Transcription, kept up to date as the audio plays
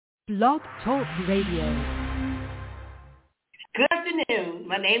Blog Talk Radio. Good afternoon.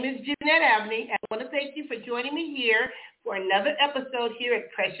 My name is Jeanette Abney, and I want to thank you for joining me here for another episode here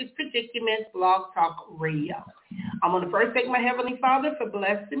at Precious Predicaments Blog Talk Radio. I want to first thank my Heavenly Father for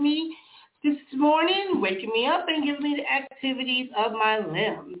blessing me this morning, waking me up, and giving me the activities of my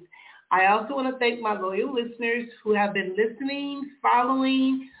limbs. I also want to thank my loyal listeners who have been listening,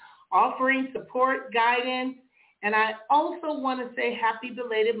 following, offering support, guidance, and I also want to say happy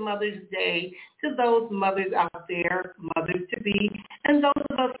belated Mother's Day to those mothers out there, mothers-to-be, and those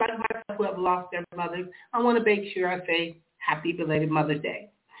of us like myself who have lost their mothers. I want to make sure I say happy belated Mother's Day.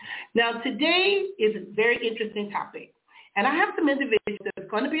 Now, today is a very interesting topic, and I have some individuals that are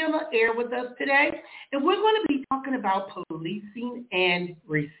going to be on the air with us today, and we're going to be talking about policing and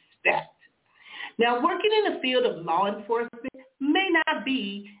respect. Now, working in the field of law enforcement may not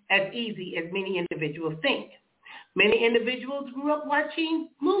be as easy as many individuals think. Many individuals grew up watching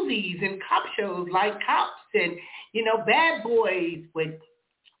movies and cop shows like Cops and, Bad Boys with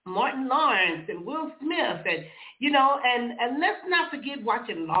Martin Lawrence and Will Smith and let's not forget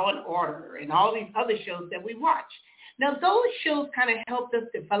watching Law and Order and all these other shows that we watch. Now, those shows kind of helped us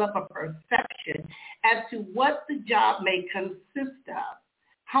develop a perception as to what the job may consist of.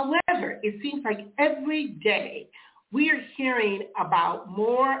 However, it seems like every day we are hearing about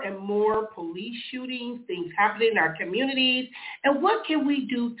more and more police shootings, things happening in our communities, and what can we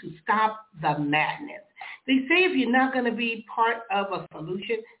do to stop the madness? They say if you're not going to be part of a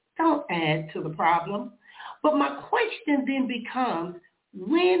solution, don't add to the problem. But my question then becomes,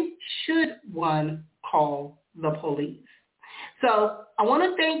 when should one call the police? So I want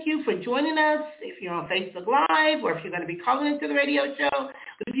to thank you for joining us if you're on Facebook Live or if you're going to be calling into the radio show.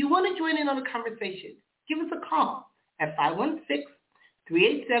 But if you want to join in on the conversation, give us a call at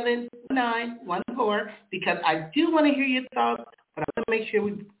 516-387-1914 because I do want to hear your thoughts, but I want to make sure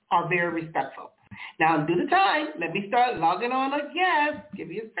we are very respectful. Now, due to time, let me start logging on a guest. Give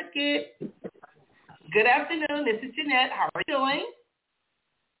me a second. Good afternoon. This is Jeanette. How are you doing?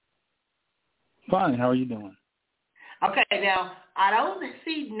 Fine. How are you doing? Okay, now, I don't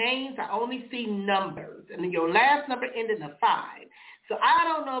see names. I only see numbers. And your last number ended in a 5. So I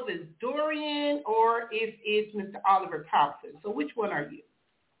don't know if it's Dorian or if it's Mr. Oliver Thompson. So which one are you?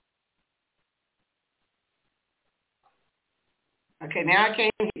 Okay, now I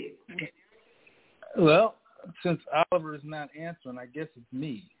can't hear you. Well, since Oliver is not answering, I guess it's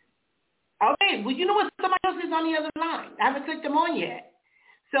me. Okay, well, you know what? Somebody else is on the other line. I haven't clicked them on yet.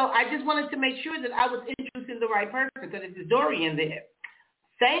 So I just wanted to make sure that I was introducing the right person because it's Dorian there.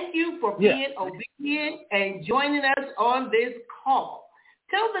 Thank you for being obedient and joining us on this call.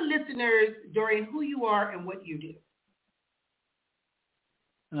 Tell the listeners, Dorian, who you are and what you do.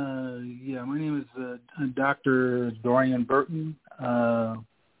 My name is Dr. Dorian Burton. I'm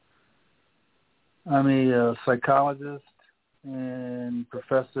a psychologist and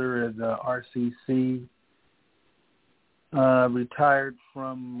professor at RCC. Retired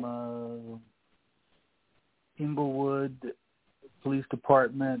from Inglewood Police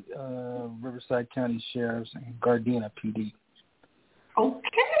Department, Riverside County Sheriff's, and Gardena PD.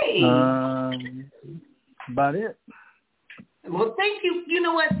 Okay. About it. Well, thank you. You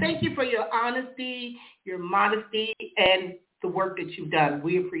know what? Thank you for your honesty, your modesty, and the work that you've done.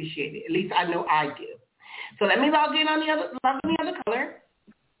 We appreciate it. At least I know I do. So let me log in on the other caller.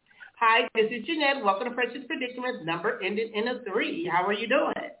 Hi, this is Jeanette. Welcome to Precious Predicaments. Number ended in a 3. How are you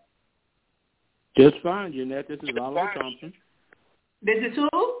doing? Just fine, Jeanette. This is Oliver Thompson. This is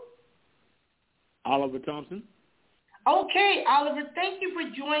who? Oliver Thompson. Okay, Oliver, thank you for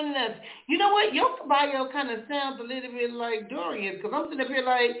joining us. You know what? Your bio kind of sounds a little bit like Dorian because I'm sitting up here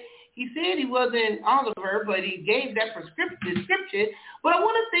like he said he wasn't Oliver, but he gave that description. But I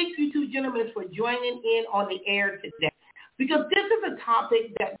want to thank you two gentlemen for joining in on the air today because this is a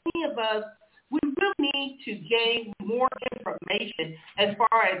topic that many of us, we really need to gain more information as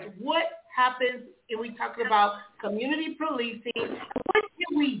far as what happens, and we talk about community policing, what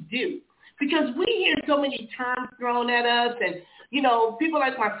can we do? Because we hear so many terms thrown at us and, people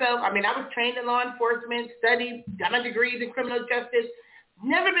like myself, I was trained in law enforcement, studied, got my degrees in criminal justice,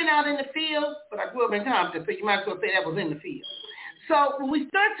 never been out in the field, but I grew up in Compton, so you might as well say that was in the field. So when we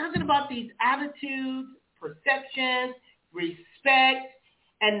start talking about these attitudes, perceptions, respect,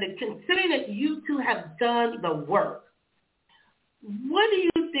 and considering that you two have done the work, what do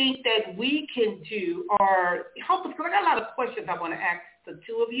you think that we can do or help us? Because I got a lot of questions I want to ask the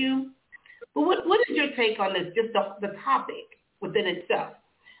two of you. But what is your take on this, just the topic within itself?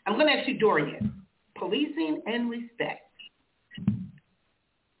 I'm going to ask you, Dorian, policing and respect.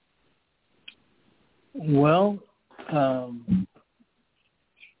 Well,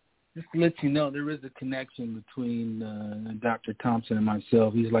 just to let you know, there is a connection between Dr. Thompson and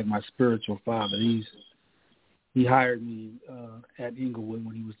myself. He's like my spiritual father. He hired me at Inglewood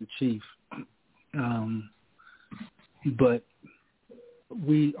when he was the chief. But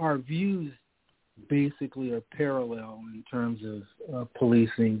our views basically are parallel in terms of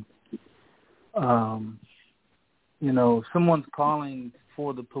policing. If someone's calling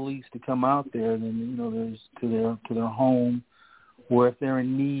for the police to come out there, then there's to their home, or if they're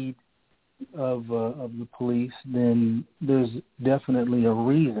in need of the police, then there's definitely a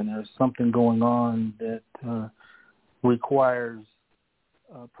reason. There's something going on that requires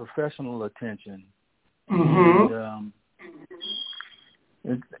professional attention. Mm-hmm.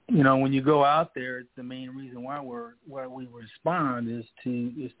 And, when you go out there, it's the main reason why we respond is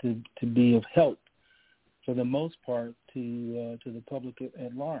to be of help, for the most part, to the public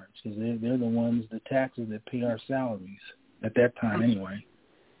at large, because they're the ones, the taxes that pay our salaries at that time anyway.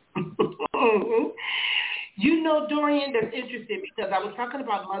 Dorian, that's interesting, because I was talking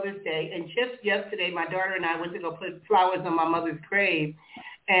about Mother's Day, and just yesterday my daughter and I went to go put flowers on my mother's grave,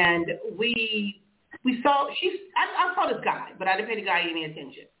 and I saw this guy, but I didn't pay the guy any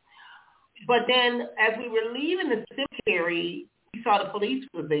attention. But then as we were leaving the cemetery, we saw the police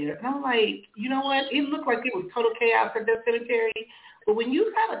was there. And I'm like, you know what? It looked like it was total chaos at that cemetery. But when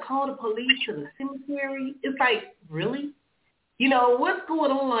you got to call the police to the cemetery, it's like, really? What's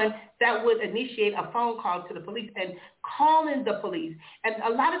going on that would initiate a phone call to the police and calling the police? And a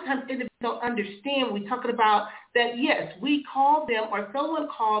lot of times individuals don't understand. We're talking about that, yes, we called them or someone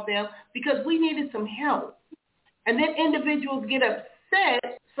called them because we needed some help. And then individuals get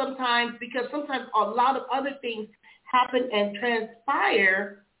upset sometimes because sometimes a lot of other things happen and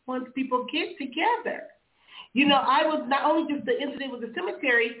transpire once people get together. I was not only just the incident with the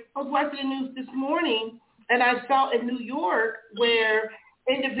cemetery, I was watching the news this morning, and I saw in New York where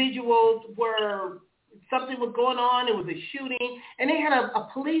individuals something was going on, it was a shooting, and they had a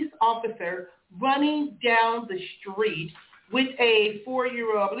police officer running down the street with a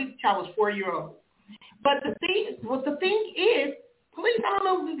 4-year-old, I believe the child was 4-year-old. But the thing is, police, I don't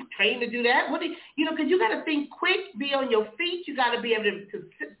know if we're trained to do that. Because you got to think quick, be on your feet. You got to be able to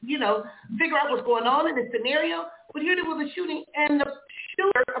figure out what's going on in the scenario. But here there was a shooting, and the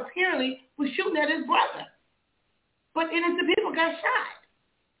shooter apparently was shooting at his brother. But innocent people got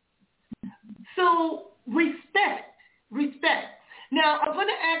shot. So respect. Now, I'm going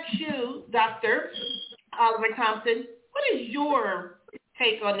to ask you, Dr. Oliver Thompson, what is your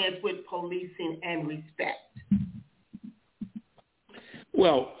take on this with policing and respect?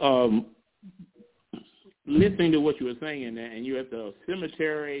 Well, listening to what you were saying, and you're at the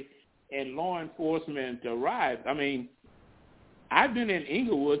cemetery and law enforcement arrived. I mean, I've been in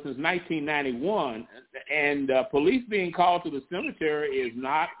Inglewood since 1991, and police being called to the cemetery is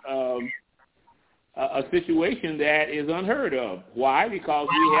not a situation that is unheard of. Why? Because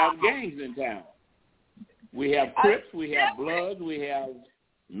we have gangs in town. We have Crips, we have Bloods, we have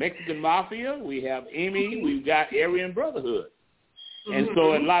Mexican Mafia, we have Emmy, we've got Aryan Brotherhood. And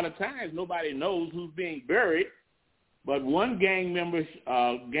so a lot of times nobody knows who's being buried, but one gang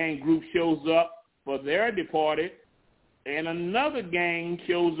group shows up for their departed, and another gang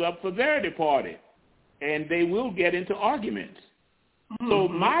shows up for their departed, and they will get into arguments. So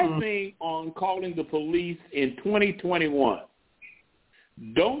my thing on calling the police in 2021,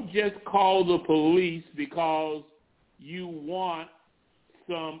 don't just call the police because you want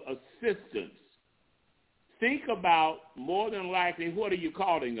some assistance. Think about, more than likely, what are you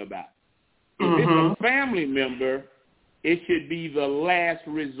calling about? If it's a family member, it should be the last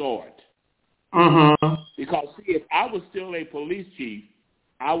resort. Because, see, if I was still a police chief,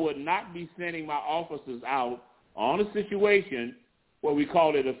 I would not be sending my officers out on a situation where we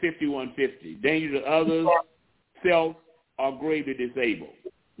call it a 5150, danger to others, self, or gravely disabled.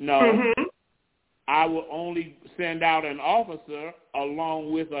 No, I will only send out an officer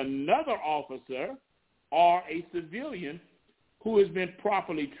along with another officer or a civilian who has been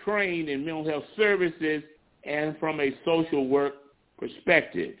properly trained in mental health services and from a social work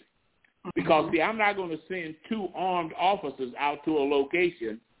perspective. Because, see, I'm not going to send 2 armed officers out to a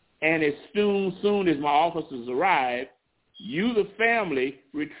location, and as soon as my officers arrive, you, the family,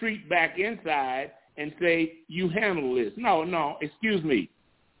 retreat back inside and say, you handle this. No, excuse me.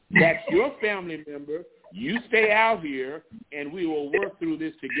 That's your family member. You stay out here, and we will work through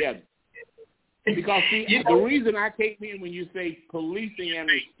this together. Because, see, the reason I came in when you say policing and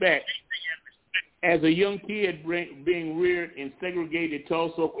respect, as a young kid being reared in segregated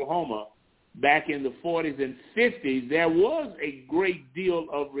Tulsa, Oklahoma, back in the 40s and 50s, there was a great deal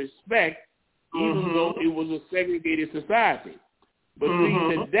of respect, even though it was a segregated society. But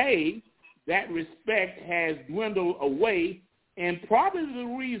see, today, that respect has dwindled away, and probably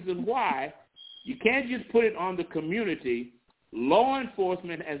the reason why, you can't just put it on the community. Law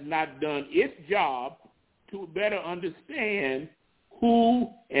enforcement has not done its job to better understand who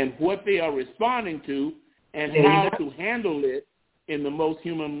and what they are responding to and how to handle it in the most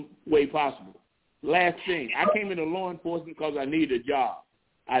human way possible. Last thing, I came into law enforcement because I needed a job.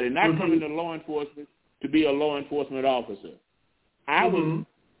 I did not come into law enforcement to be a law enforcement officer. I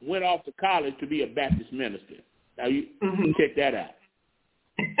went off to college to be a Baptist minister. Now, you check that out.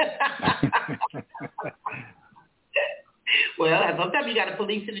 Well, sometimes you got to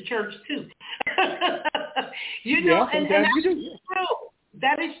police in the church, too. You know, and that's true.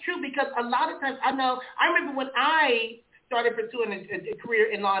 That is true, because a lot of times, I remember when I started pursuing a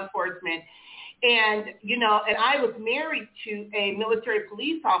career in law enforcement, and, you know, and I was married to a military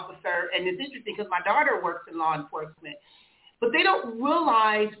police officer, and it's interesting because my daughter works in law enforcement. But they don't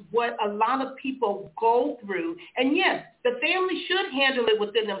realize what a lot of people go through. And yes, the family should handle it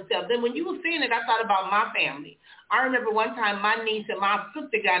within themselves. And when you were saying it, I thought about my family. I remember one time my niece and my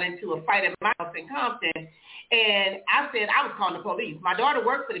sister got into a fight at my house in Compton. And I said I was calling the police. My daughter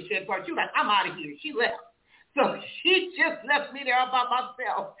worked for the sheriff's department. She was like, I'm out of here. She left. So she just left me there all by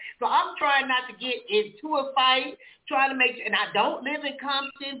myself. So I'm trying not to get into a fight, trying to make sure. And I don't live in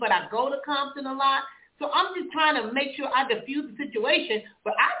Compton, but I go to Compton a lot. So I'm just trying to make sure I diffuse the situation,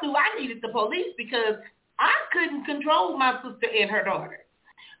 but I knew I needed the police because I couldn't control my sister and her daughter.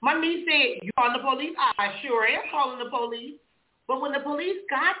 My niece said, you calling the police? I sure am calling the police. But when the police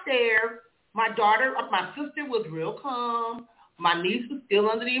got there, my sister was real calm. My niece was still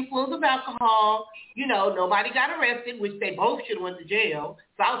under the influence of alcohol. You know, nobody got arrested, which they both should have went to jail.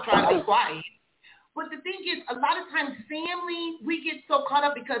 So I was trying to be quiet. But the thing is, a lot of times family, we get so caught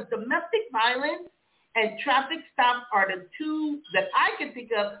up because domestic violence and traffic stops are the two that I can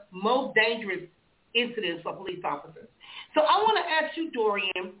think of most dangerous incidents for police officers. So I want to ask you,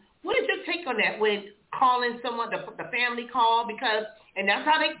 Dorian, what is your take on that when calling someone, the family call? Because, and that's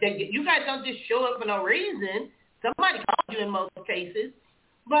how you guys don't just show up for no reason. Somebody calls you in most cases.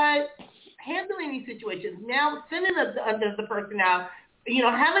 But handling these situations, now sending the person out, you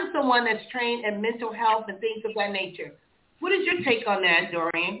know, having someone that's trained in mental health and things of that nature. What is your take on that,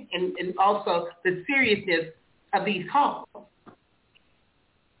 Dorian, and also the seriousness of these calls?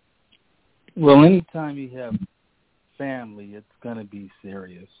 Well, anytime you have family, it's going to be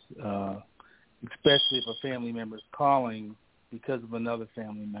serious, especially if a family member is calling because of another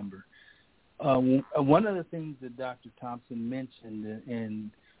family member. One of the things that Dr. Thompson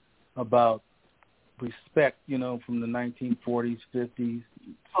mentioned about respect, you know, from the 1940s, 50s,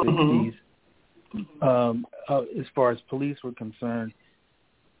 60s, as far as police were concerned,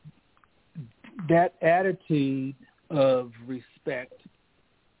 that attitude of respect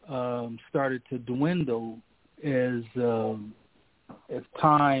started to dwindle as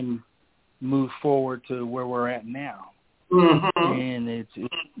time moved forward to where we're at now, and it's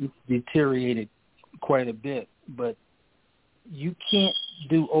deteriorated quite a bit. But you can't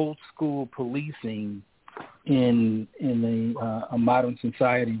do old school policing in a modern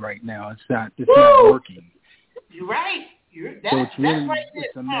society right now. It's not working. You're right. It's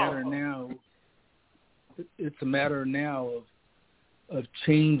a matter now. It's a matter now of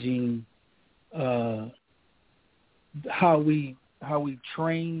changing how we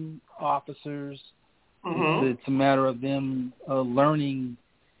train officers. It's a matter of them learning,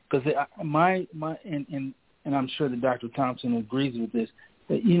 because and I'm sure that Dr. Thompson agrees with this,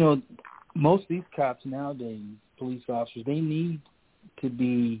 that, you know, most of these cops nowadays, police officers, they need to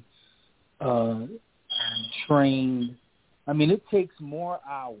be trained. I mean, it takes more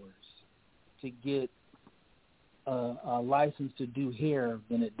hours to get a license to do hair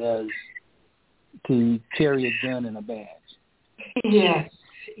than it does to carry a gun and a badge. Yes.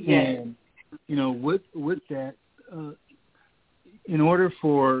 And, you know, with that, in order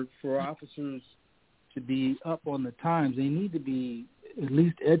for officers to be up on the times, they need to be at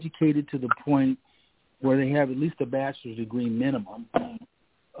least educated to the point where they have at least a bachelor's degree minimum.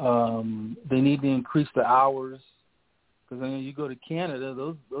 They need to increase the hours, because I know you go to Canada,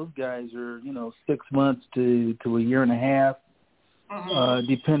 those guys are, you know, 6 months to a year and a half,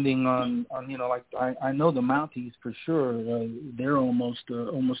 depending on you know, like I know the Mounties for sure. They're almost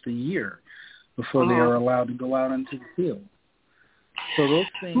a year before they are allowed to go out into the field. So those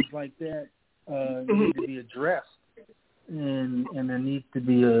things like that need to be addressed, and there needs to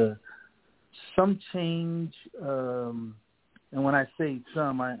be some change. And when I say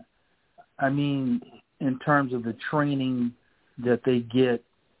some, I mean in terms of the training that they get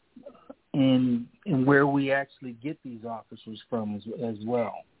and where we actually get these officers from as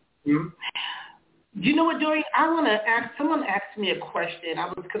well. Mm-hmm. You know what, Dorian? I want to ask. Someone asked me a question.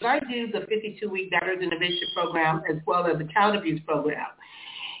 Because I do the 52-week Battered Intervention program as well as the child abuse program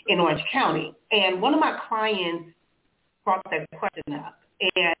in Orange County, and one of my clients brought that question up.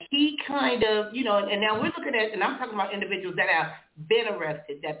 And he kind of, and now we're looking at, and I'm talking about individuals that have been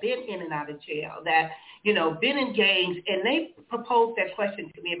arrested, that been in and out of jail, that, been engaged, and they proposed that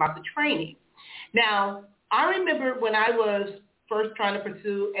question to me about the training. Now, I remember when I was first trying to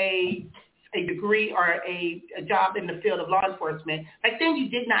pursue a degree or a job in the field of law enforcement, back then you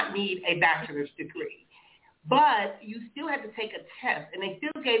did not need a bachelor's degree. But you still had to take a test, and they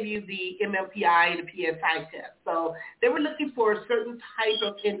still gave you the MMPI and the PSI test. So they were looking for a certain type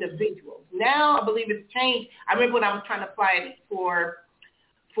of individuals. Now I believe it's changed. I remember when I was trying to apply for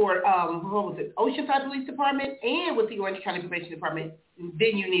Oceanside Police Department and with the Orange County Probation Department,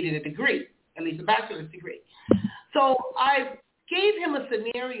 then you needed a degree, at least a bachelor's degree. So I gave him a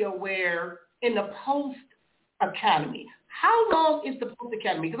scenario where in the post-academy, how long is the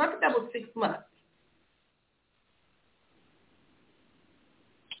post-academy? Because I think that was 6 months.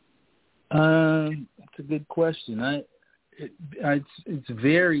 That's a good question. It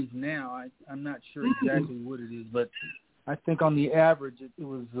varies now. I'm not sure exactly what it is, but I think on the average it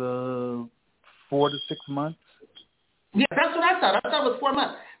was 4 to 6 months. Yeah, that's what I thought. I thought it was 4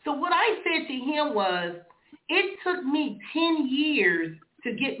 months. So what I said to him was, it took me 10 years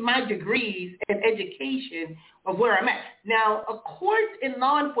to get my degrees and education of where I'm at. Now, of course, in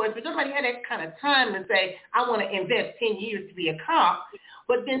law enforcement, nobody had that kind of time to say, I want to invest 10 years to be a cop.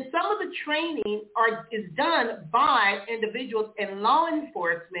 But then some of the training is done by individuals in law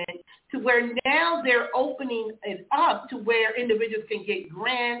enforcement to where now they're opening it up to where individuals can get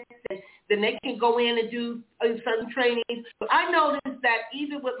grants and then they can go in and do certain trainings. But I noticed that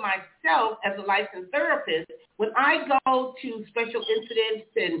even with myself as a licensed therapist, when I go to special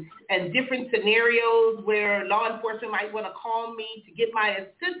incidents and different scenarios where law enforcement might want to call me to get my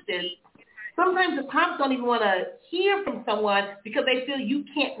assistance, sometimes the cops don't even want to hear from someone because they feel you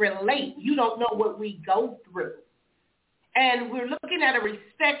can't relate. You don't know what we go through. And we're looking at a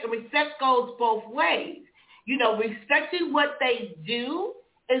respect, and respect goes both ways. Respecting what they do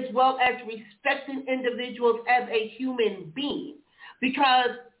as well as respecting individuals as a human being. Because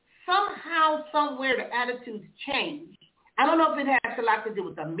somehow, somewhere, the attitudes change. I don't know if it has a lot to do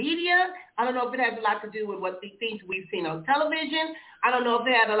with the media. I don't know if it has a lot to do with what the things we've seen on television. I don't know if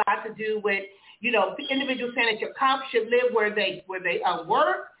it has a lot to do with, individuals saying that your cops should live where they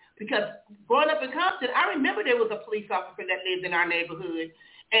work. Because growing up in Compton, I remember there was a police officer that lived in our neighborhood,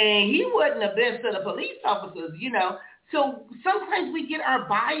 and he wasn't the best of the police officers, So sometimes we get our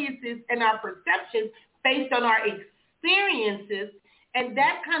biases and our perceptions based on our experiences, and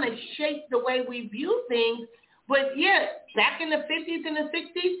that kind of shapes the way we view things. But yeah, back in the 50s and the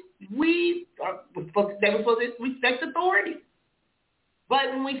 60s, they were supposed to respect authority. But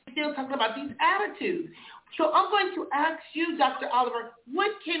when we still talking about these attitudes. So I'm going to ask you, Dr. Oliver,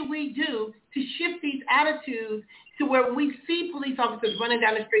 what can we do to shift these attitudes to where we see police officers running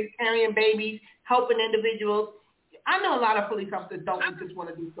down the street, carrying babies, helping individuals? I know a lot of police officers don't just want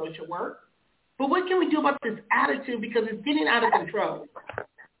to do social work. But what can we do about this attitude because it's getting out of control?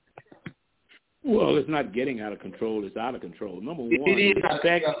 Well, it's not getting out of control. It's out of control. Number one,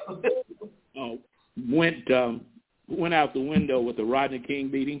 respect went out the window with the Rodney King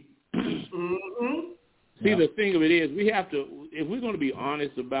beating. Mm-hmm. See, the thing of it is, we have to, if we're going to be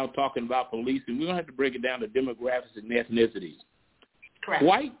honest about talking about policing, we're going to have to break it down to demographics and ethnicities. Correct.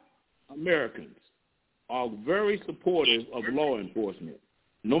 White Americans are very supportive of law enforcement,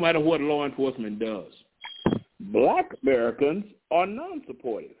 no matter what law enforcement does. Black Americans are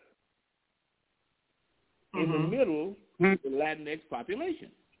non-supportive. In the middle, the Latinx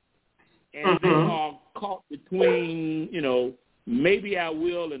population. And they are caught between, maybe I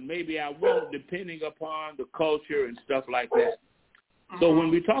will and maybe I won't, depending upon the culture and stuff like that. So when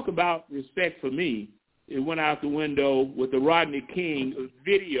we talk about respect for me, it went out the window with the Rodney King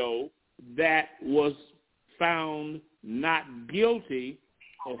video that was found not guilty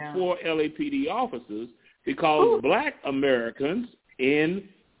of 4 LAPD officers because Black Americans in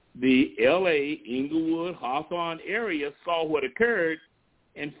the L.A., Inglewood, Hawthorne area saw what occurred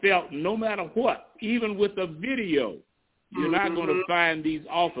and felt no matter what, even with a video, you're not going to find these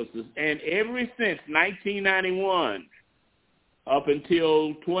officers. And ever since 1991 up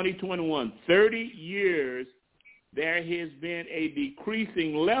until 2021, 30 years, there has been a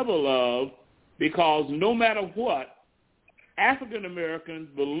decreasing level of, because no matter what, African Americans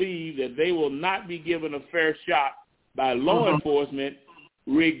believe that they will not be given a fair shot by law enforcement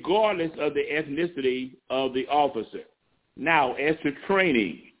regardless of the ethnicity of the officer. Now, as to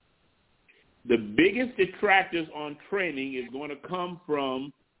training, the biggest detractors on training is going to come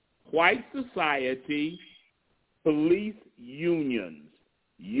from white society police unions.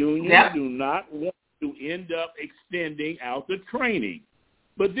 Unions do not want to end up extending out the training.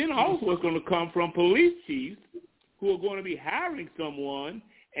 But then also it's going to come from police chiefs who are going to be hiring someone,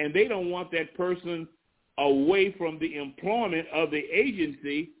 and they don't want that person away from the employment of the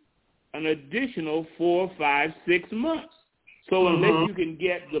agency an additional 4, 5, 6 months. So unless you can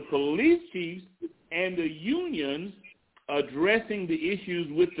get the police chiefs and the unions addressing the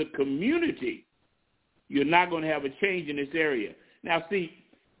issues with the community, you're not going to have a change in this area. Now, see,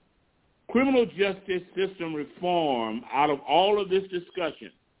 criminal justice system reform, out of all of this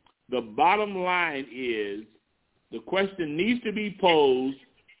discussion, the bottom line is the question needs to be posed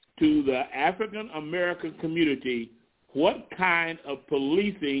to the African American community: what kind of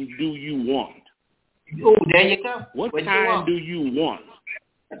policing do you want? Oh, there you go. What kind do you want?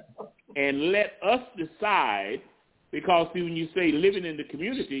 And let us decide, because see, when you say living in the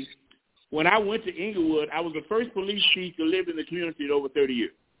community, when I went to Inglewood, I was the first police chief to live in the community in over 30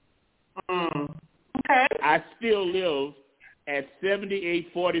 years. Okay. I still live at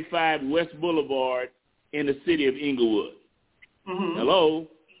 7845 West Boulevard in the city of Inglewood. Hello?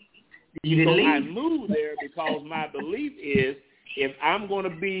 I moved there because my belief is if I'm going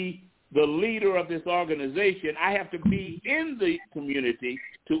to be the leader of this organization, I have to be in the community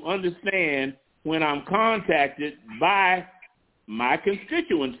to understand when I'm contacted by my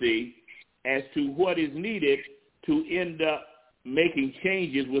constituency as to what is needed to end up making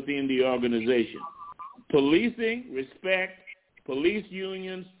changes within the organization. Policing, respect, police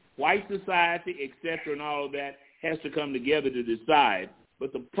unions, white society, etc., and all of that has to come together to decide.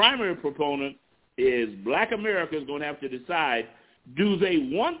 But the primary proponent is Black America is going to have to decide, do they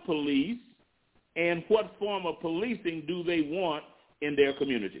want police, and what form of policing do they want in their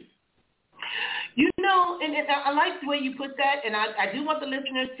community? You know, and I like the way you put that, and I do want the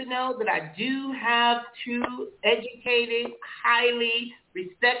listeners to know that I do have 2 educated, highly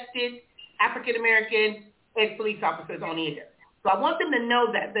respected African-American ex-police officers on the air. So I want them to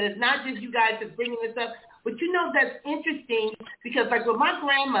know that it's not just you guys just bringing this up, but you know that's interesting because like with my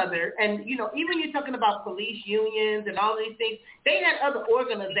grandmother, and you know, even you're talking about police unions and all these things, they had other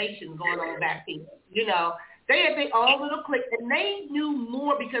organizations going on back then, you know. They had their own little clique, and they knew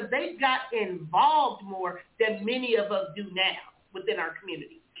more because they got involved more than many of us do now within our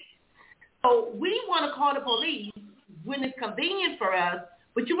community. So we want to call the police when it's convenient for us,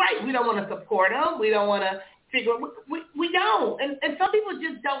 but you're right, we don't want to support them. We don't want to figure we don't. And some people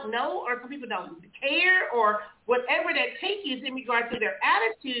just don't know, or some people don't care, or whatever that take is in regard to their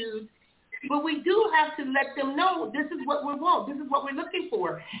attitudes. But we do have to let them know this is what we want. This is what we're looking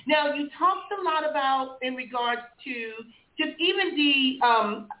for. Now, you talked a lot about in regards to just even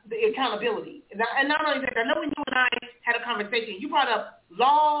the accountability. And not only that, I know when you and I had a conversation, you brought up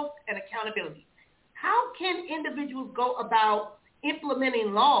laws and accountability. How can individuals go about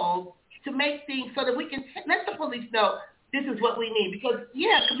implementing laws to make things so that we can let the police know this is what we need? Because,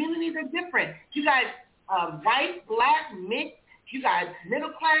 yeah, communities are different. You guys, white, black, mixed, you guys middle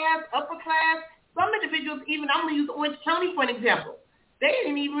class, upper class. Some individuals, even I'm going to use Orange County for an example. They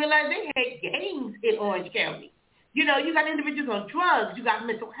didn't even realize they had gangs in Orange County. You know, you got individuals on drugs. You got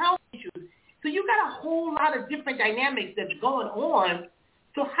mental health issues. So you got a whole lot of different dynamics that's going on.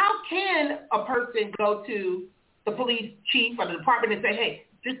 So how can a person go to the police chief or the department and say, hey,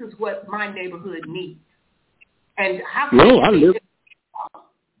 this is what my neighborhood needs? And how can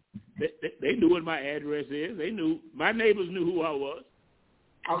They knew what my address is. They knew. My neighbors knew who I was.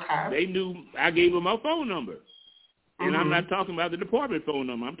 Okay. They knew. I gave them my phone number. And I'm not talking about the department phone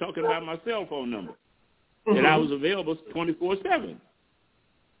number. I'm talking about my cell phone number. That I was available 24/7.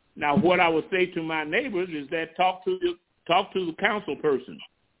 Now, what I would say to my neighbors is that talk to the council person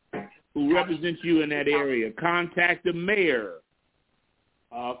who represents you in that area. Contact the mayor.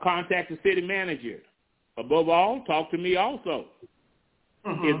 Contact the city manager. Above all, talk to me also.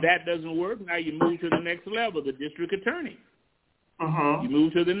 If that doesn't work, now you move to the next level, the district attorney. You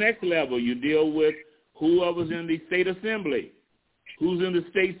move to the next level. You deal with whoever's in the state assembly, who's in the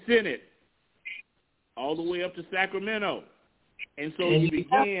state senate, all the way up to Sacramento. And so you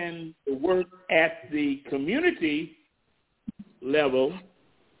begin to work at the community level,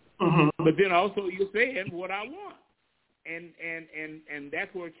 but then also you're saying what I want. And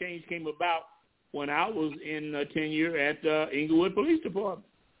that's where change came about when I was in tenure at Inglewood Police Department.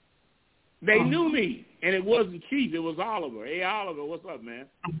 They knew me, and it wasn't Chief, it was Oliver. Hey, Oliver, what's up, man?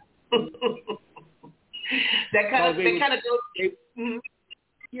 That kind of goes.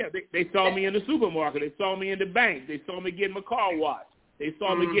 Yeah, they saw me in the supermarket. They saw me in the bank. They saw me getting my car washed. They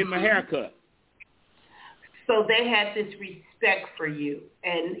saw me getting my hair cut. So they had this respect for you.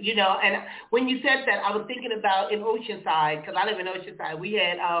 And, you know, and when you said that, I was thinking about in Oceanside, because I live in Oceanside, we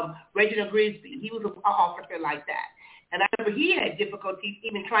had Reginald Grisby. He was an officer like that. And I remember he had difficulties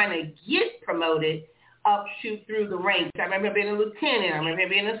even trying to get promoted up, shoot through the ranks. I remember being a lieutenant. I remember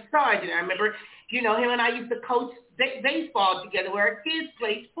being a sergeant. I remember, you know, him and I used to coach baseball together where our kids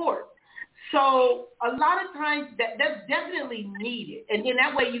played sports. So a lot of times that's definitely needed. And then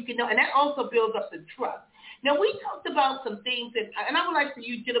that way you can know, and that also builds up the trust. Now, we talked about some things, and I would like for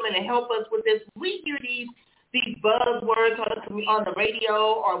you gentlemen to help us with this. We hear these buzzwords on the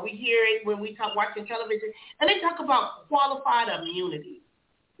radio, or we hear it when we talk watching television, and they talk about qualified immunity.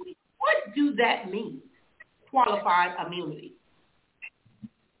 What do that mean, qualified immunity?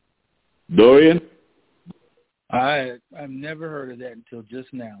 Dorian? I've never heard of that until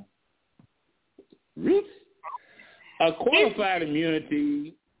just now. Really? Qualified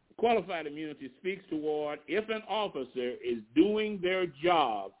immunity speaks toward if an officer is doing their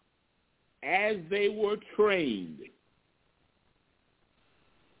job as they were trained,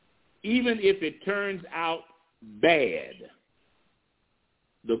 even if it turns out bad.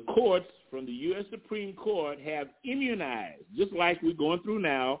 The courts from the U.S. Supreme Court have immunized, just like we're going through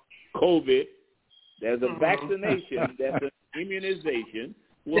now, COVID. There's a vaccination, that's an immunization.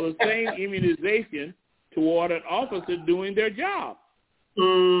 Well, the same immunization toward an officer doing their job.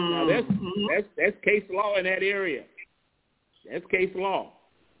 Now, that's case law in that area. That's case law.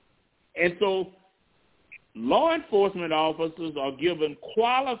 And so law enforcement officers are given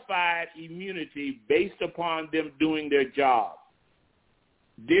qualified immunity based upon them doing their job.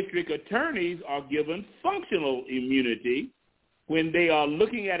 District attorneys are given functional immunity when they are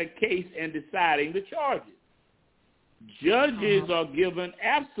looking at a case and deciding the charges. Judges are given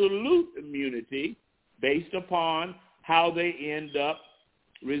absolute immunity based upon how they end up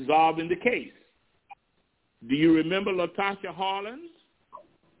resolving the case. Do you remember LaTosha Harlins?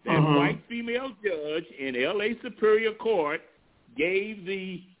 That white female judge in L.A. Superior Court gave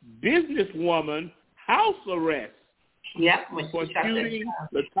the businesswoman house arrest for shooting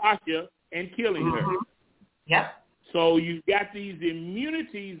LaTosha and killing her. Yep. So you've got these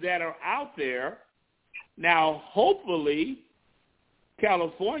immunities that are out there. Now, hopefully,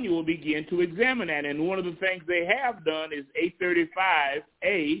 California will begin to examine that. And one of the things they have done is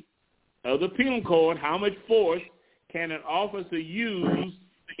 835A of the Penal Code, how much force can an officer use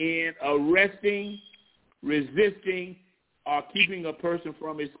in arresting, resisting, or keeping a person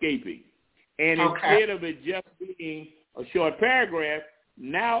from escaping. And instead of it just being a short paragraph,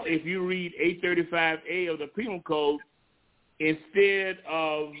 now if you read 835A of the Penal Code, instead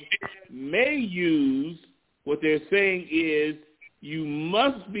of may use, what they're saying is you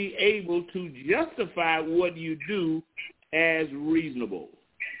must be able to justify what you do as reasonable.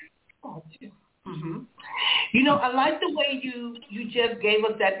 You know, I like the way you just gave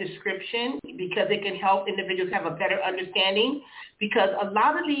us that description because it can help individuals have a better understanding, because a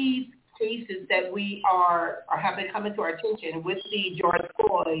lot of these cases that we have been coming to our attention with the George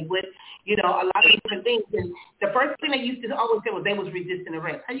Floyd, with, you know, a lot of different things. And the first thing they used to always say was they was resisting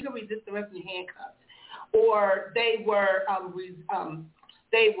arrest. How you going to resist arrest in handcuffs? Or they were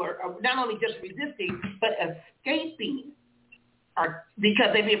not only just resisting, but escaping, or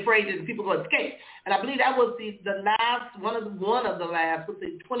because they'd be afraid that people will escape. And I believe that was the last one of the last with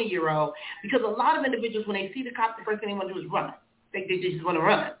the 20-year-old, because a lot of individuals, when they see the cops, the first thing they want to do is run. They just want to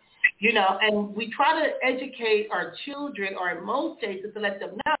run. You know, and we try to educate our children, or in most cases, to let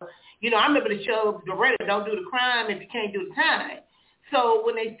them know. You know, I remember the show, Doretta, don't do the crime if you can't do the time. So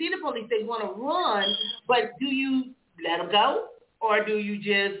when they see the police, they want to run, but do you let them go? Or do you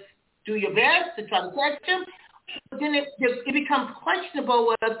just do your best to try to catch them? But then it becomes questionable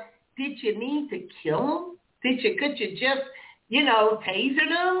with, did you need to kill them? Could you just, you know, taser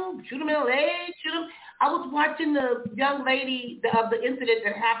them, shoot them in the leg, shoot them? I was watching the young lady of the incident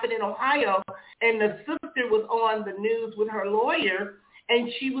that happened in Ohio, and the sister was on the news with her lawyer, and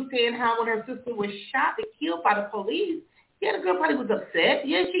she was saying how when her sister was shot and killed by the police, yeah, the girl probably was upset.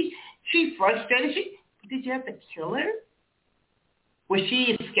 Yeah, she frustrated. Did you have to kill her? Was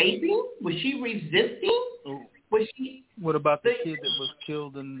she escaping? Was she resisting? Was she? What about the kid that was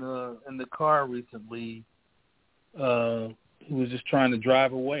killed in the car recently? Who was just trying to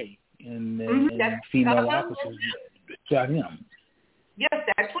drive away, and female officers shot him. Yes,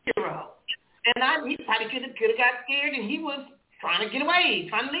 that 20-year-old. And he probably could have got scared, and he was trying to get away,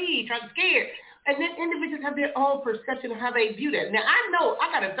 trying to leave, trying to scare. And then individuals have their own perception of how they view that. Now, I know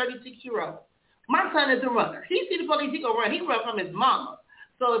I got a 36-year-old. My son is a runner. He see the police, he go run. He run from his mama.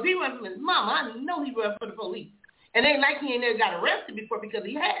 So if he runs from his mama, I know he runs for the police. And ain't like he ain't never got arrested before because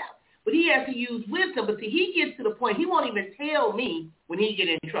he have. But he has to use wisdom. But see, he gets to the point, he won't even tell me when he get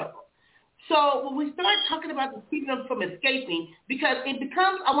in trouble. So when we start talking about the keeping them from escaping, because it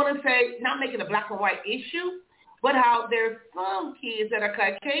becomes, I want to say, not making a black and white issue, but how there's some kids that are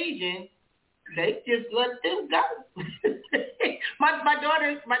Caucasian, they just let them go. my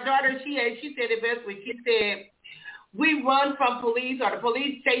daughter, she said it best when she said, we run from police or the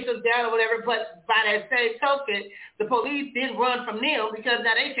police chase us down or whatever, but by that same token, the police didn't run from them because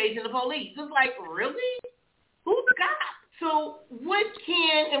now they chasing the police. It's like, really? Who's God? So what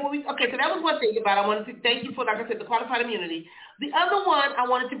can, and when we, okay, so that was one thing about it. I wanted to thank you for, like I said, the qualified immunity. The other one I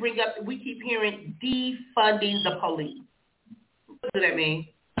wanted to bring up, we keep hearing defunding the police. What does that mean?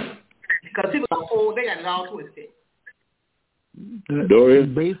 Because people are old, they got it all twisted.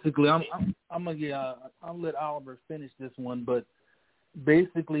 Dorian? Basically, I'll let Oliver finish this one, but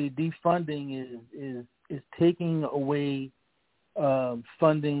basically defunding is taking away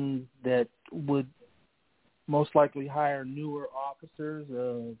funding that would most likely hire newer officers,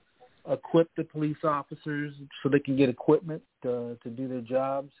 equip the police officers so they can get equipment to do their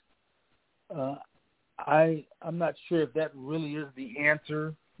jobs. I'm not sure if that really is the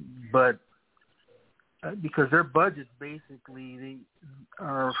answer, but because their budgets basically they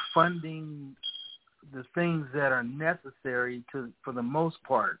are funding the things that are necessary for the most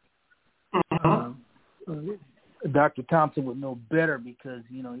part. Dr. Thompson would know better because,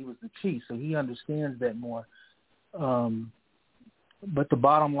 he was the chief, so he understands that more. But the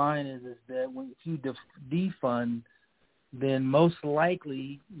bottom line is that if you defund, then most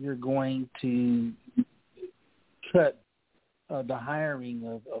likely you're going to cut the hiring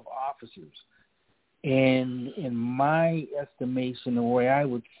of officers. And in my estimation, the way I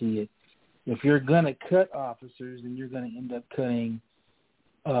would see it, if you're going to cut officers, then you're going to end up cutting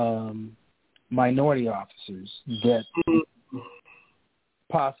minority officers that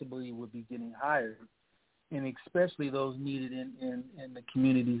possibly would be getting hired, and especially those needed in the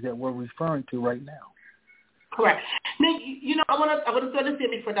communities that we're referring to right now. Correct. Now, I want to throw this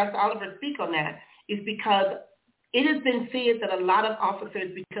in before Dr. Oliver speak on that, is because it has been said that a lot of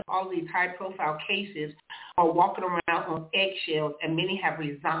officers, because all these high-profile cases, are walking around on eggshells, and many have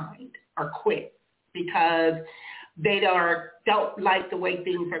resigned or quit because they don't like the way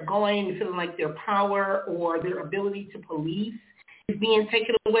things are going, feeling like their power or their ability to police is being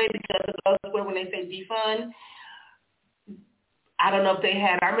taken away because of elsewhere when they say defund. I don't know if they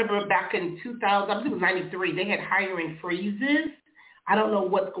had, I remember back in 2000, I think it was 93, they had hiring freezes. I don't know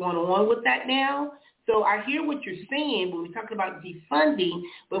what's going on with that now. So I hear what you're saying when we're talking about defunding,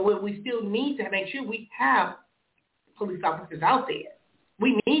 but what we still need to make sure we have police officers out there.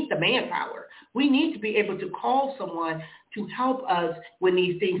 We need the manpower. We need to be able to call someone to help us when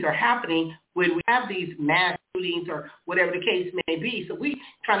these things are happening, when we have these mass shootings or whatever the case may be. So we're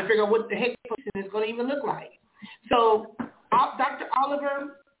trying to figure out what the heck person is going to even look like. So, Dr.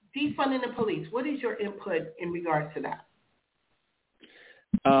 Oliver, defunding the police, what is your input in regards to that?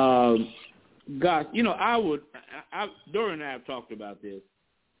 Gosh, Dorian and I have talked about this.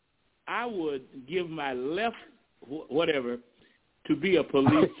 I would give my left, whatever, to be a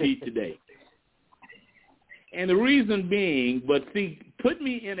police chief today. And the reason being, put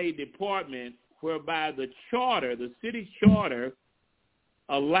me in a department whereby the city charter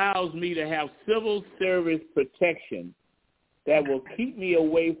allows me to have civil service protection that will keep me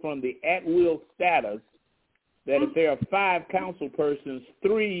away from the at-will status that if there are 5 council persons,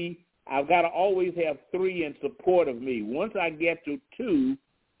 3, I've got to always have 3 in support of me. Once I get to 2,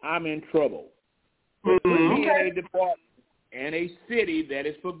 I'm in trouble. Put me in a department and a city that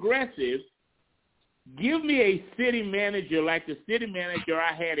is progressive. Give me a city manager like the city manager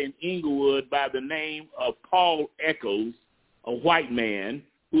I had in Inglewood by the name of Paul Echols, a white man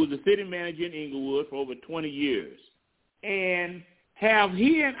who was the city manager in Inglewood for over 20 years. And have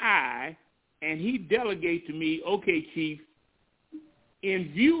he delegate to me, okay, Chief,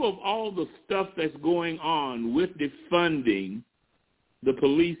 in view of all the stuff that's going on with defunding the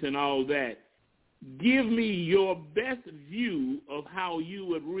police and all that, give me your best view of how you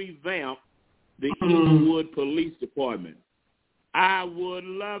would revamp the Inglewood Police Department. I would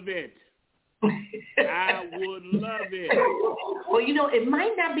love it. I would love it. Well, it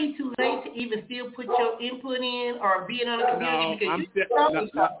might not be too late to even still put your input in or being on a community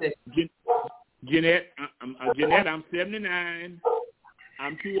Jeanette, I'm 79.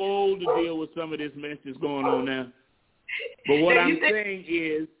 I'm too old to deal with some of this mess that's going on now. But what I'm saying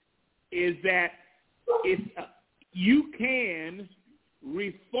is that you can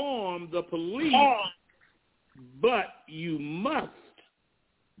reform the police, but you must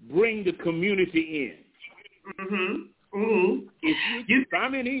bring the community in. Mm-hmm. Mm-hmm. If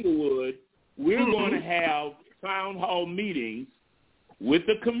I'm in Inglewood, we're going to have town hall meetings with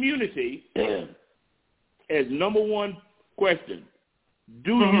the community as number one question.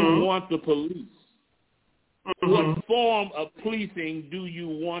 Do you want the police? What form of policing do you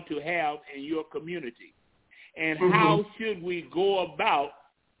want to have in your community? And how should we go about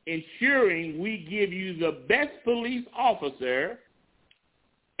ensuring we give you the best police officer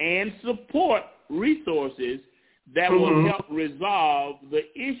and support resources that will help resolve the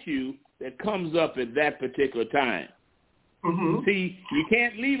issue that comes up at that particular time? See, you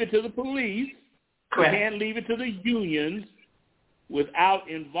can't leave it to the police. Correct. You can't leave it to the unions without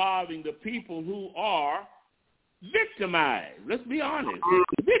involving the people who are victimized. Let's be honest.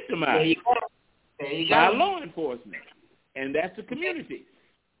 Victimized by law enforcement. And that's the community.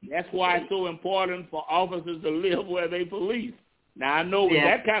 That's why it's so important for officers to live where they police. Now, I know with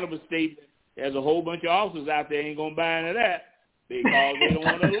that kind of a statement, there's a whole bunch of officers out there ain't going to buy into that because they don't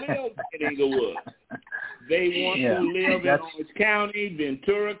want to live in Inglewood. They want to live in Orange County,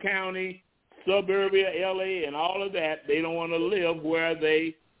 Ventura County, suburbia, L.A., and all of that. They don't want to live where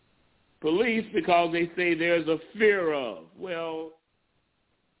they police because they say there's a fear of. Well,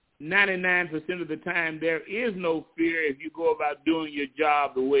 99% of the time, there is no fear if you go about doing your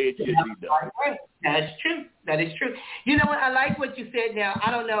job the way it should be done. That's true. That is true. You know what? I like what you said now.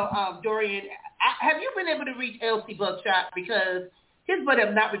 I don't know, Dorian, have you been able to reach Elsie Buckshot? Because his buddy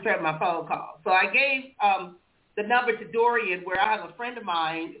have not returned my phone call. So I gave the number to Dorian, where I have a friend of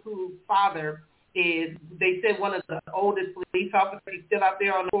mine whose father is, they said, one of the oldest police officers. He's still out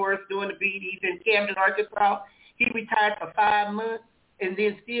there on the force doing the beat. He's in Camden, Arkansas. He retired for 5 months and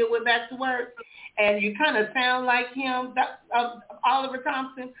then still went back to work. And you kind of sound like him, Oliver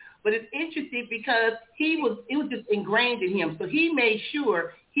Thompson. But it's interesting because it was just ingrained in him. So he made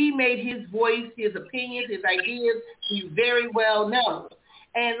sure he made his voice, his opinions, his ideas be very well known.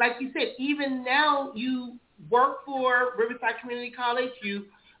 And like you said, even now you work for Riverside Community College. You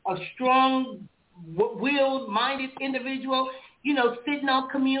a strong willed, minded individual, you know, sitting on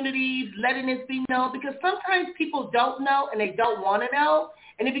communities, letting it be known, because sometimes people don't know and they don't want to know,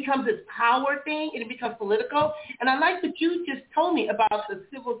 and it becomes this power thing, and it becomes political. And I like what you just told me about the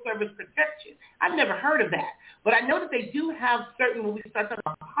civil service protection. I've never heard of that, but I know that they do have certain, when we start talking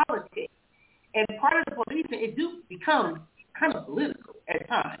about politics, and part of the policing, it do become kind of political at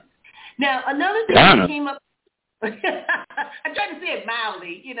times. Now, another thing that came up, I try to say it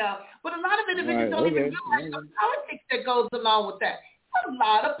mildly, you know, but a lot of individuals don't even realize the politics that goes along with that. A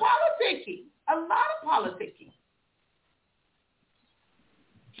lot of politicking.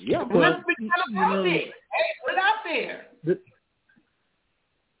 Yeah, but let's be kind of politics. Hey, put it out there.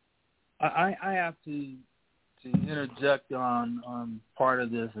 I have to interject on part of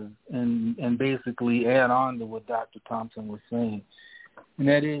this and basically add on to what Dr. Thompson was saying, and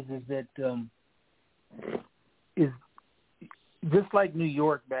that is that is just like New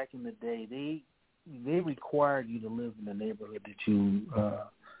York back in the day. They required you to live in the neighborhood that you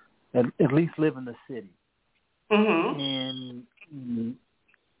at least live in the city, and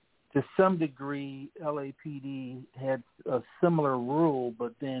to some degree, LAPD had a similar rule,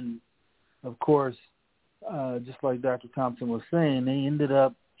 but then, of course, just like Dr. Thompson was saying, they ended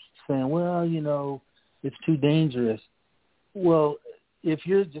up saying, well, you know, it's too dangerous. Well, if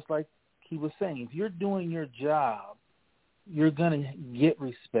you're, just like he was saying, if you're doing your job, you're going to get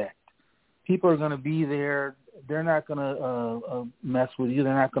respect. People are going to be there. They're not going to mess with you.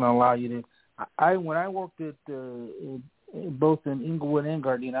 They're not going to allow you to. When I worked at both in Inglewood and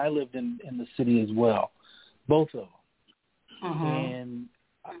Gardena, I lived in the city as well, both of them. And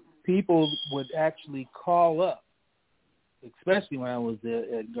people would actually call up, especially when I was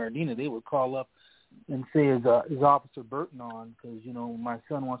at Gardena, they would call up and say, is Officer Burton on? Because, you know, my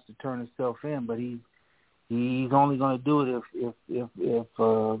son wants to turn himself in, but he's only going to do it if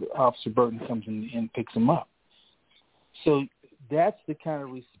Officer Burton comes in and picks him up. So that's the kind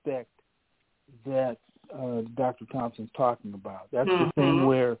of respect that Dr. Thompson's talking about. That's the thing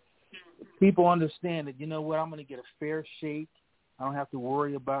where people understand that, you know what, I'm going to get a fair shake. I don't have to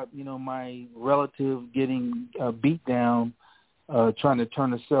worry about, you know, my relative getting beat down trying to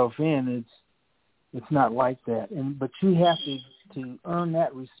turn herself in. It's not like that. But you have to earn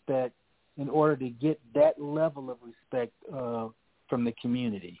that respect in order to get that level of respect from the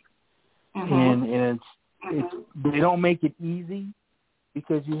community. And they don't make it easy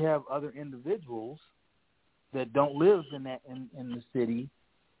because you have other individuals that don't live in the city.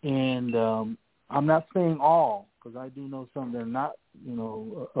 And I'm not saying all, because I do know some that are not, you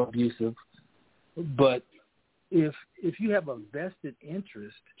know, abusive. But if you have a vested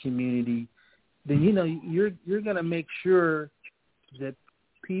interest, community, then you're going to make sure that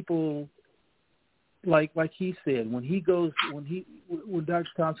people, like he said, when Dr.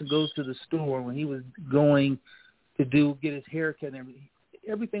 Thompson goes to the store, when he was going to get his haircut and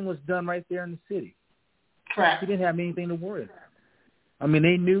everything was done right there in the city. Correct. He didn't have anything to worry about. I mean,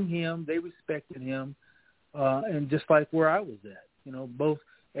 they knew him, they respected him, and just like where I was at, both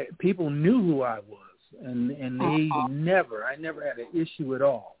people knew who I was, and they I never had an issue at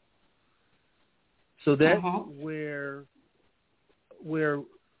all. So that's where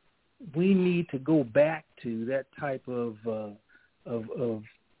we need to go back to that type of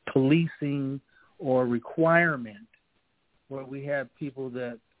policing or requirement, where we have people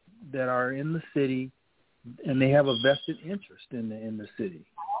that are in the city and they have a vested interest in the city.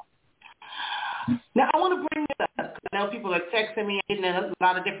 Now, I want to bring this up. I know people are texting me and getting a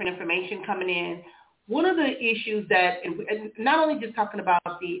lot of different information coming in. One of the issues that, and not only just talking about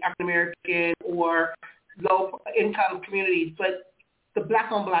the African-American or low-income communities, but the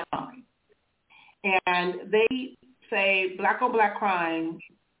black-on-black crime. And they say black-on-black crime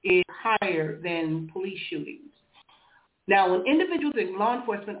is higher than police shootings. Now, when individuals in law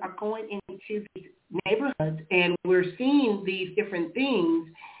enforcement are going into these neighborhoods and we're seeing these different things,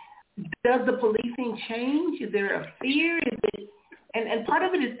 does the policing change? Is there a fear? Is it, and part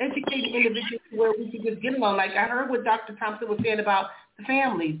of it is educating individuals where we can just get along. Like I heard what Dr. Thompson was saying about the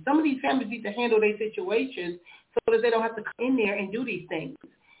families. Some of these families need to handle their situations so that they don't have to come in there and do these things.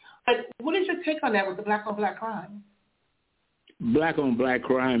 But what is your take on that with the black-on-black crime? Black-on-black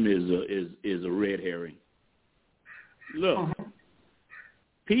crime is a red herring. Look,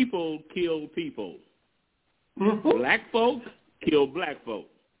 people kill people. Black folk kill black folk.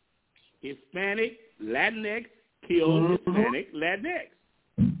 Hispanic, Latinx kill Hispanic, Latinx.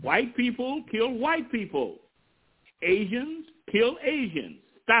 White people kill white people. Asians kill Asians.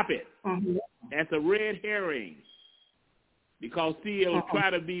 Stop it. That's a red herring. Because, see, it'll try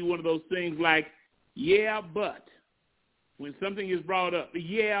to be one of those things like, yeah, but. When something is brought up,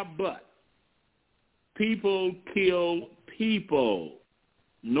 yeah, but. People kill people,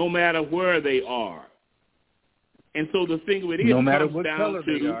 no matter where they are. And so the thing with it no matter comes what down color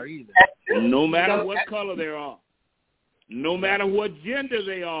to, they are either. No matter what color they are, no matter what gender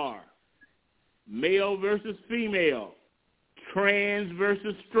they are, male versus female, trans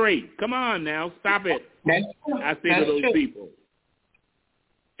versus straight. Come on now, stop it. I say to those people.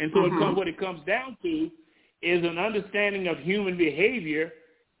 And so what it comes down to is an understanding of human behavior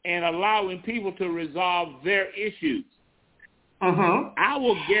and allowing people to resolve their issues. I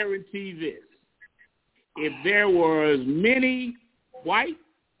will guarantee this. If there were as many white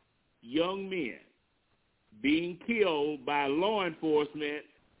young men being killed by law enforcement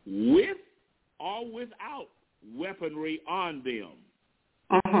with or without weaponry on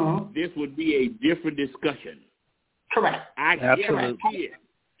them, this would be a different discussion. Correct. I guarantee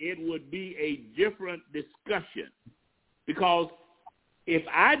it would be a different discussion. Because if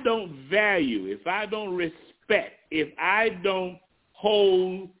I don't value, if I don't respect, if I don't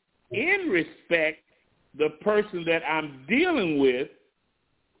hold in respect the person that I'm dealing with,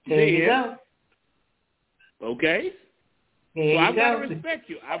 there you go. Okay? There so I've got to go. respect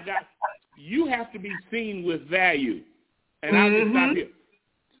you. You have to be seen with value. And I'll just stop here.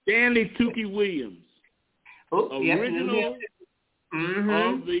 Stanley Tookie Williams, original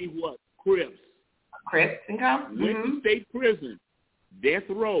of the what? Crips. Crips and Cops. Went to state prison, death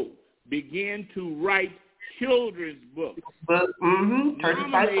row, began to write children's books.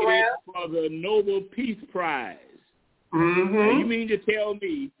 Nominated for the Nobel Peace Prize. Now, you mean to tell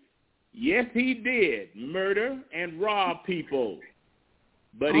me, yes, he did murder and rob people,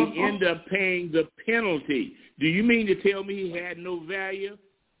 but he ended up paying the penalty. Do you mean to tell me he had no value?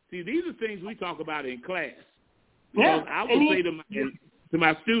 See, these are things we talk about in class. Because I would say to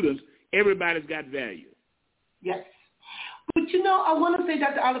my students, everybody's got value. Yes. But, I want to say,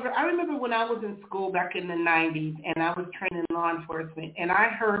 Dr. Oliver, I remember when I was in school back in the 90s and I was training in law enforcement, and I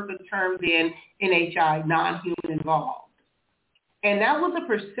heard the term then NHI, non-human involved. And that was a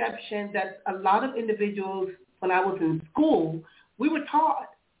perception that a lot of individuals, when I was in school, we were taught.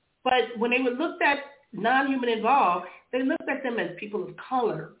 But when they were looked at non-human involved, they looked at them as people of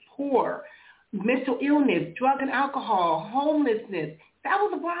color, poor, mental illness, drug and alcohol, homelessness. That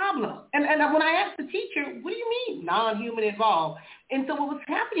was a problem. And when I asked the teacher, what do you mean non-human involved? And so what was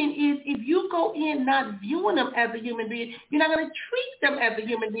happening is if you go in not viewing them as a human being, you're not going to treat them as a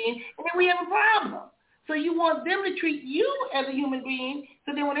human being, and then we have a problem. So you want them to treat you as a human being,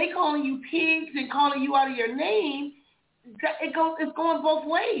 so then when they calling you pigs and calling you out of your name, it's going both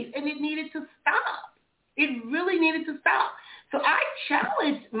ways, and it needed to stop. It really needed to stop. So I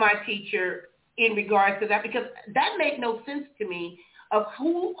challenged my teacher in regards to that because that made no sense to me of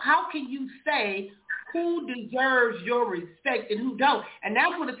how can you say who deserves your respect and who don't? And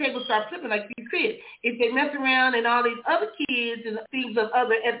that's when the table starts flipping, like you said. If they mess around and all these other kids and things of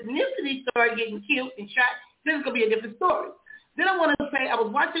other ethnicities start getting killed and shot, then it's going to be a different story. Then I want to say, I was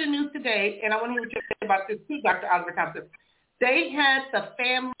watching the news today, and I want to hear what you say about this too, Dr. Oliver Thompson. They had the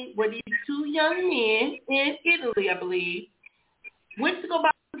family where these two young men in Italy, I believe, went to go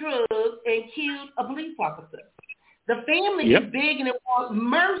buy drugs and killed a police officer. The family is big and it wants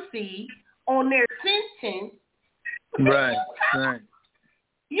mercy on their sentence. Right.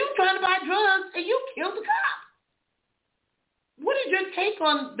 You trying to buy drugs and you killed the cop. What is your take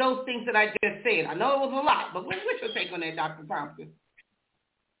on those things that I just said? I know it was a lot, but what's your take on that, Dr. Thompson?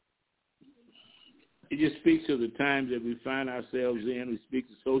 It just speaks to the times that we find ourselves in. We speak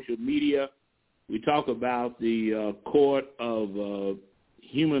to social media. We talk about the court of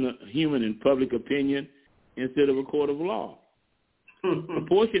human and public opinion instead of a court of law.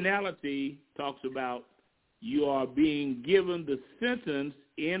 Proportionality talks about you are being given the sentence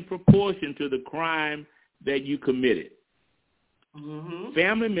in proportion to the crime that you committed. Mm-hmm.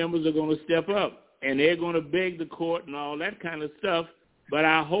 Family members are going to step up, and they're going to beg the court and all that kind of stuff, but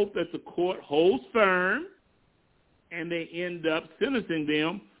I hope that the court holds firm and they end up sentencing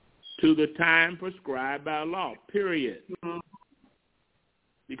them to the time prescribed by law, period. Mm-hmm.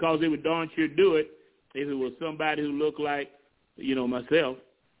 Because they would darn sure do it if it was somebody who looked like, myself.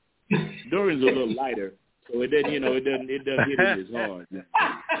 Dorian's a little lighter, so it doesn't hit it as hard.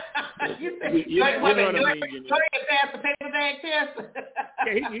 You know what I mean? Dorian passed the paper bag test.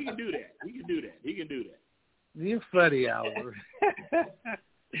 Yeah, he can do that. He can do that. You're funny, Oliver.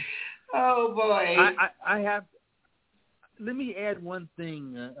 Oh boy! I have. Let me add one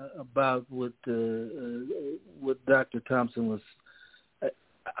thing about what Dr. Thompson was.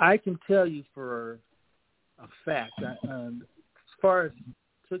 I can tell you for a fact, as far as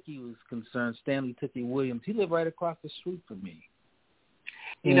Tookie was concerned, Stanley Tookie Williams, he lived right across the street from me.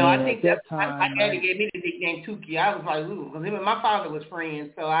 I think that time my daddy gave me the nickname Tookie. I was like, ooh, because him and my father was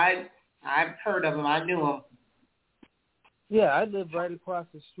friends, so I've heard of him. I knew him. Yeah, I lived right across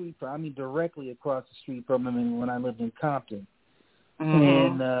the street directly across the street from him when I lived in Compton.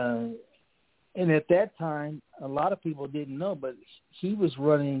 Mm-hmm. And at that time, a lot of people didn't know, but he was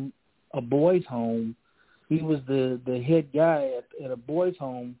running a boys' home. He was the head guy at a boys'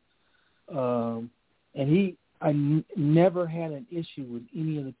 home, and I never had an issue with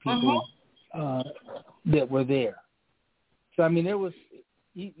any of the people that were there. So there was,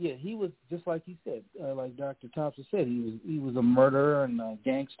 he was just like you said, like Dr. Thompson said, he was a murderer and a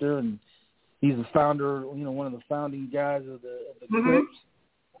gangster, and he's the founder, one of the founding guys of the Crips.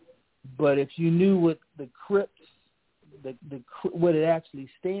 But if you knew what the Crips, what it actually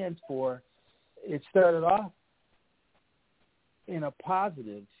stands for, it started off in a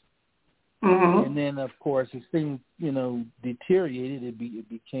positive, and then of course as things deteriorated, it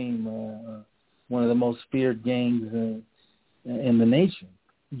became one of the most feared gangs in the nation.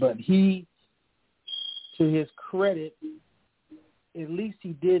 But he, to his credit, at least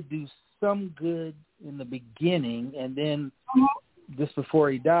he did do some good in the beginning, and then just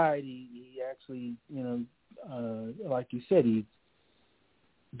before he died, he actually, like you said, he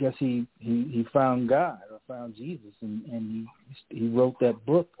found God or found Jesus, and he wrote that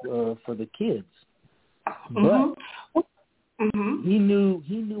book for the kids. But he knew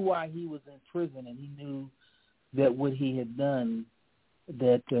why he was in prison, and he knew that what he had done,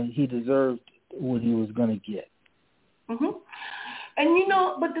 that he deserved what he was going to get. Mm-hmm.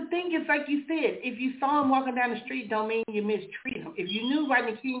 And but the thing is, like you said, if you saw him walking down the street, don't mean you mistreat him. If you knew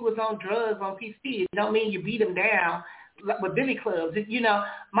Rodney King was on drugs, on PC, don't mean you beat him down with billy clubs.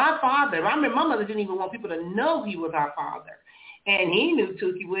 My father, I remember my mother didn't even want people to know he was our father. And he knew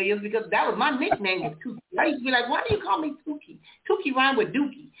Tookie Williams because that was my nickname was Tookie. I used to be like, why do you call me Tookie? Tookie rhymed with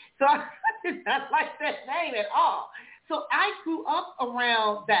Dookie. So I did not like that name at all. So I grew up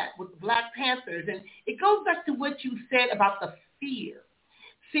around that with the Black Panthers. And it goes back to what you said about the fear.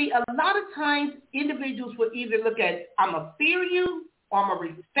 See, a lot of times individuals would either look at, I'm going to fear you or I'm going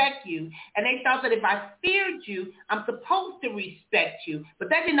to respect you. And they thought that if I feared you, I'm supposed to respect you. But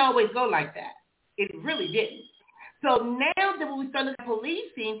that didn't always go like that. It really didn't. So now that when we started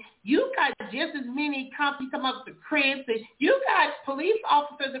policing, you got just as many cops, you talking about the Crips, and you got police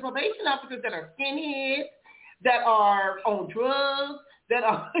officers and probation officers that are skinheads, that are on drugs,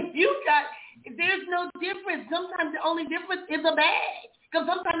 there's no difference. Sometimes the only difference is a badge, because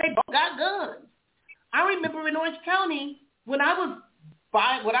sometimes they both got guns. I remember in Orange County, when I was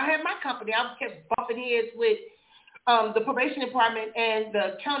when I had my company, I kept bumping heads with the probation department, and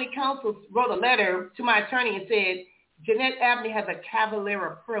the county council wrote a letter to my attorney and said, Jeanette Abney has a cavalier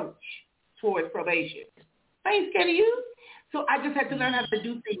approach towards probation. I ain't scared of you. So I just had to learn how to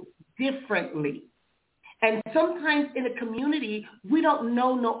do things differently. And sometimes in a community, we don't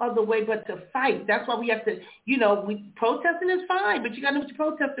know no other way but to fight. That's why we have to, protesting is fine, but you got to know what you're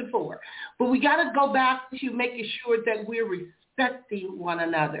protesting for. But we got to go back to making sure that we're respecting one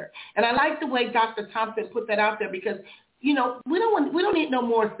another. And I like the way Dr. Thompson put that out there because, we don't need no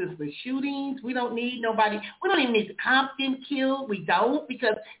more senseless shootings. We don't need nobody. We don't even need the cops getting killed. We don't,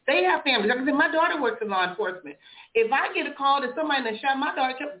 because they have families. Like I said, my daughter works in law enforcement. If I get a call that somebody done shot my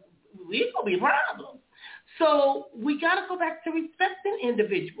daughter, it's going to be a problem. So we got to go back to respecting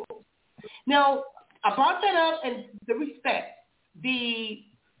individuals. Now, I brought that up, and the respect.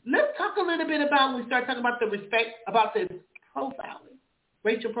 Let's talk a little bit about, when we start talking about the respect, about this profiling,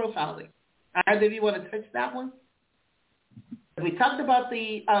 racial profiling. Either of you want to touch that one? We talked about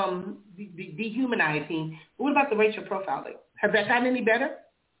the dehumanizing. What about the racial profiling? Has that gotten any better?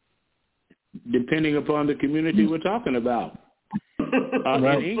 Depending upon the community we're talking about.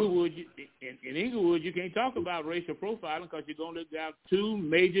 Right. In Inglewood, you can't talk about racial profiling because you're going to look down two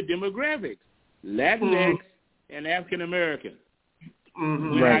major demographics, Latinx and African American.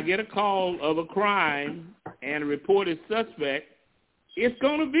 Mm-hmm. When I get a call of a crime and a reported suspect, it's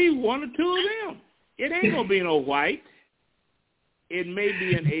going to be one or two of them. It ain't going to be no white. It may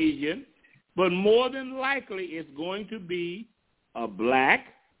be an Asian, but more than likely it's going to be a black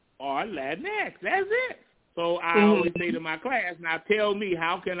or Latinx. That's it. So I always say to my class, now tell me,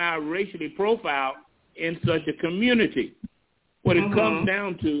 how can I racially profile in such a community? What it comes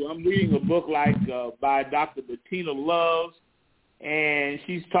down to, I'm reading a book by Dr. Bettina Loves, and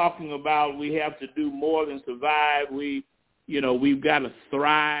she's talking about we have to do more than survive. We've got to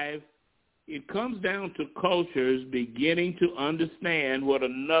thrive. It comes down to cultures beginning to understand what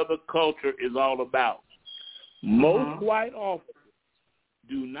another culture is all about. Most white officers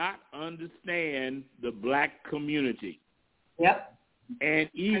do not understand the black community. Yep. And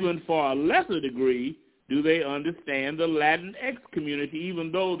even for a lesser degree, do they understand the Latinx community,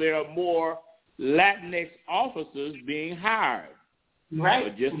 even though there are more Latinx officers being hired. Right.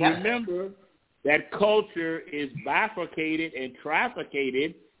 But just remember that culture is bifurcated and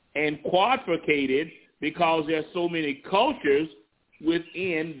trifurcated and quadricated because there are so many cultures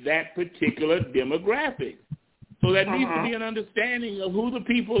within that particular demographic. So that needs to be an understanding of who the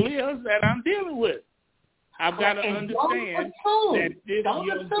people is that I'm dealing with. I've got to understand that this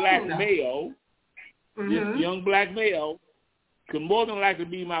young black male could more than likely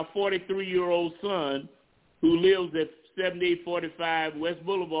be my 43-year-old son who lives at 7845 West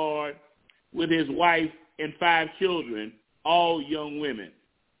Boulevard with his wife and 5 children, all young women.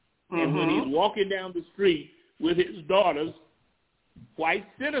 And when he's walking down the street with his daughters, white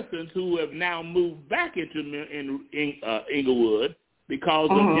citizens who have now moved back into Inglewood because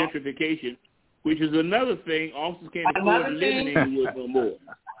of gentrification, which is another thing. Officers can't afford to live in Inglewood no more.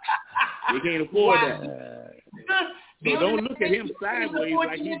 They can't afford that. So don't look at him sideways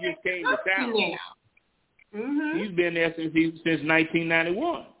like he just came to town. He's been there since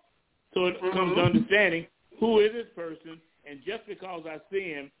 1991. So it comes to understanding who is this person, and just because I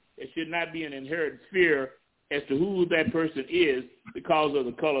see him, it should not be an inherent fear as to who that person is because of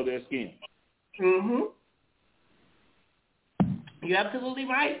the color of their skin. You're absolutely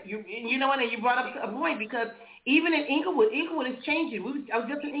right. You know what? And you brought up a point because even in Inglewood is changing. I was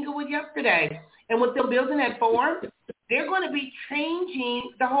just in Inglewood yesterday, and with them building that farm, they're going to be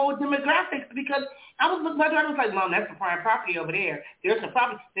changing the whole demographics because my daughter was like, Mom, that's the prime property over there. There's some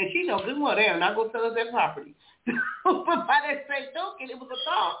property. Then she knows good well there, and I'm going to sell us that property. But by that same token, it was a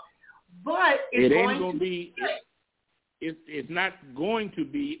thought. But it's not going to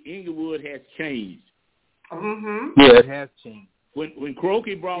be. Inglewood has changed. Yeah, it has changed. When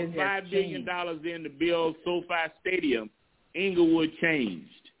Croakey brought $5 billion in to build SoFi Stadium, Inglewood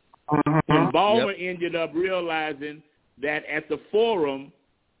changed. When Balmer ended up realizing that at the forum,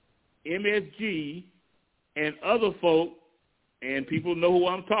 MSG and other folk, and people know who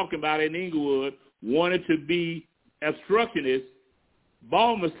I'm talking about in Inglewood, wanted to be obstructionists,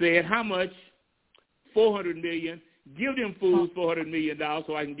 Balmer said, how much? $400 million. Give them fools $400 million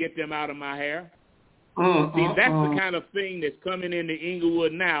so I can get them out of my hair. See, that's the kind of thing that's coming into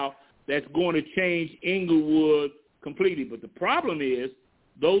Inglewood now that's going to change Inglewood completely. But the problem is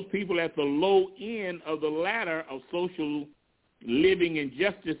those people at the low end of the ladder of social living and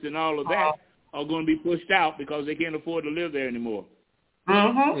justice and all of that are going to be pushed out because they can't afford to live there anymore.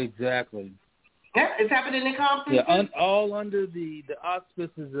 Exactly. Yeah, it's happening in conferences. Yeah, all under the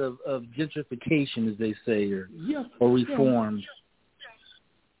auspices of gentrification, as they say, or reform.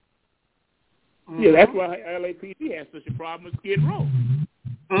 Mm-hmm. Yeah, that's why LAPD has such a problem with Skid Row.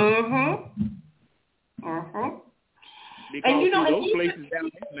 Mm-hmm. Mm-hmm. Because those places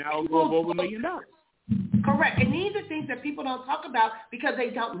down there now go up over $1 million. Correct. And these are things that people don't talk about because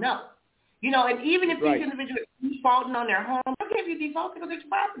they don't know. And even if these individuals are defaulting on their home, okay, if you default because it's your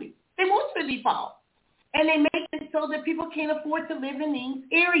property. They want to default. And they make it so that people can't afford to live in these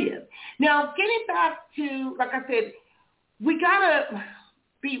areas. Now, getting back to, like I said, we got to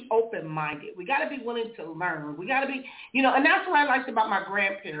be open-minded. We got to be willing to learn. We got to be, and that's what I liked about my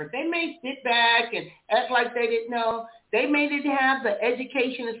grandparents. They may sit back and act like they didn't know. They may didn't have the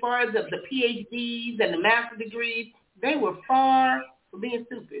education as far as the PhDs and the master's degrees. They were far from being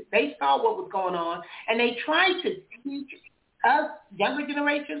stupid. They saw what was going on, and they tried to teach us, younger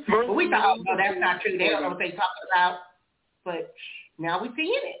generations, but we thought, oh, no, that's not true. They don't know what they're talking about. But now we're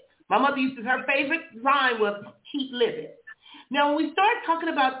seeing it. My mother her favorite line was, keep living. Now, when we start talking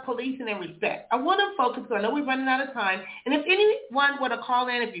about policing and respect, I want to focus, because I know we're running out of time, and if anyone want to call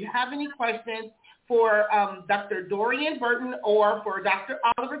in, if you have any questions for Dr. Dorian Burton or for Dr.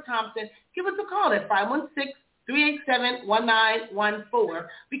 Oliver Thompson, give us a call at 516-387-1914,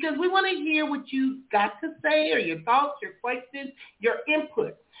 because we want to hear what you got to say, or your thoughts, your questions, your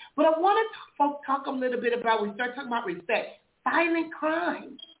input. But I want to talk a little bit about, when we start talking about respect, violent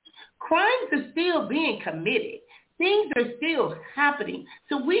crimes. Crimes are still being committed. Things are still happening.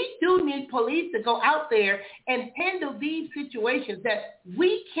 So we do need police to go out there and handle these situations that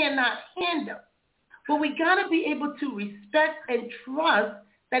we cannot handle. But we got to be able to respect and trust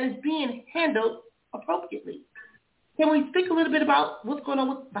that it's being handled appropriately. Can we speak a little bit about what's going on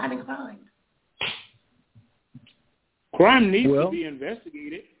with violent crime? Crime needs to be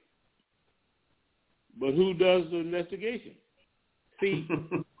investigated, but who does the investigation? See,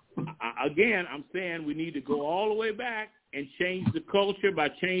 again, I'm saying we need to go all the way back and change the culture by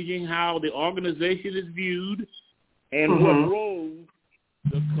changing how the organization is viewed and what role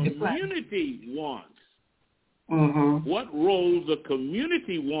the community wants. What role the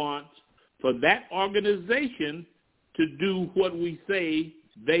community wants for that organization to do what we say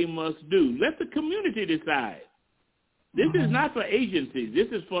they must do. Let the community decide. This is not for agencies. This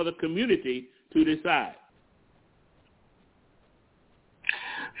is for the community to decide.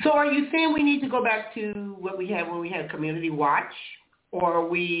 So are you saying we need to go back to what we had when we had Community Watch? Or are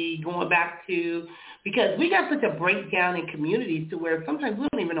we going back to, because we got such a breakdown in communities to where sometimes we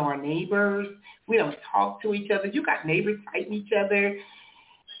don't even know our neighbors. We don't talk to each other. You got neighbors fighting each other.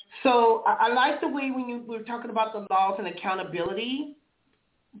 So I like the way when you were talking about the laws and accountability,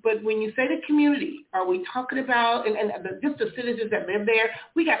 but when you say the community, are we talking about, and just the citizens that live there?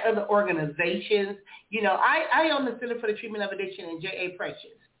 We got other organizations. I own the Center for the Treatment of Addiction and J.A.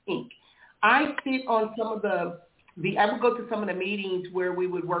 Precious, Inc. I sit on some of I would go to some of the meetings where we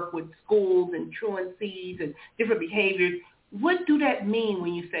would work with schools and truancies and different behaviors. What do that mean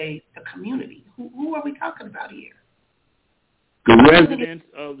when you say the community? Who are we talking about here? The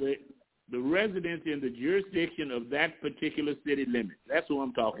residents in the jurisdiction of that particular city limit. That's what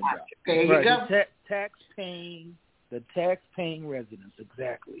I'm talking about. There you go. The tax-paying residents,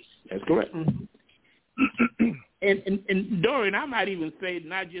 exactly. That's correct. And Dorian, I might even say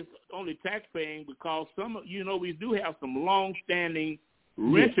not just only tax-paying, because we do have some long-standing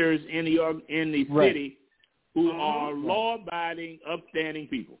renters in the city who are law-abiding, upstanding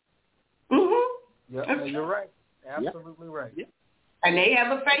people. Yeah, you're right. Absolutely right. Yeah. And they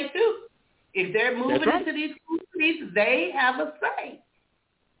have a say too. If they're moving into these communities, they have a say.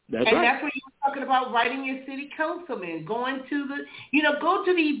 That's where you were talking about writing your city councilman, going to go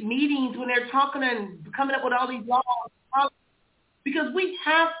to these meetings when they're talking and coming up with all these laws, because we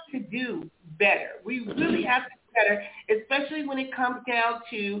have to do better. We really have to do better, especially when it comes down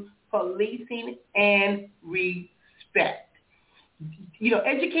to policing and respect.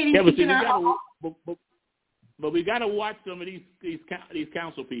 Educating people in our But we got to watch some of these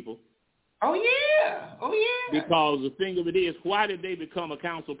council people. Oh yeah. Because the thing of it is, why did they become a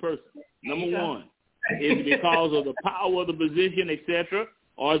council person? Number one, is it because of the power of the position, etc.,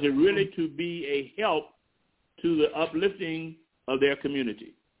 or is it really to be a help to the uplifting of their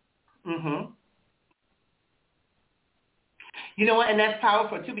community? You know what? And that's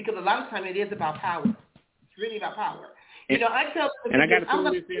powerful too, because a lot of times it is about power. It's really about power. I tell people, I'm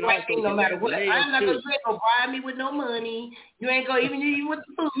going to do anything no matter what. I'm not going to bribe me with no money. You ain't going to even with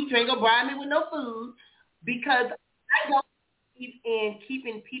the food. You ain't going to bribe me with no food, because I don't believe in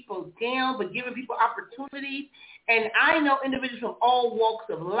keeping people down, but giving people opportunities. And I know individuals from all walks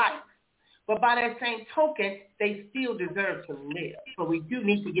of life. But by that same token, they still deserve to live. So we do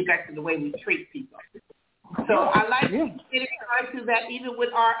need to get back to the way we treat people. So I like to get into that even with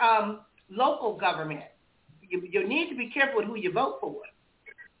our local government. You need to be careful with who you vote for.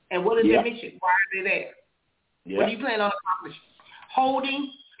 And what is their mission? Why are they there? Yeah. What do you plan on accomplishing?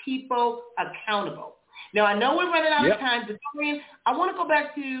 Holding people accountable. Now, I know we're running out of time, but I want to go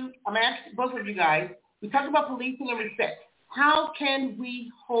back to, I'm asking both of you guys, we talked about policing and respect. How can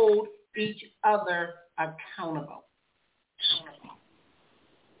we hold each other accountable?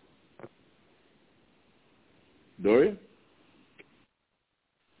 Dorian?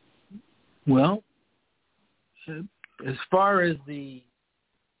 Well, as far as the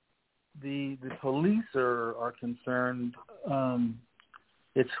police are concerned,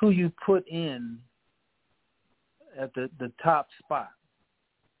 it's who you put in at the top spot.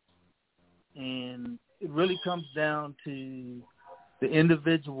 And it really comes down to the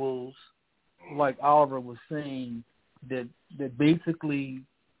individuals, like Oliver was saying, that basically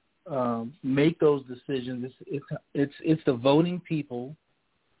make those decisions. It's the voting people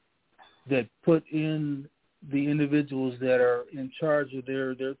that put in the individuals that are in charge of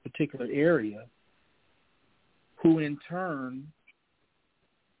their particular area, who in turn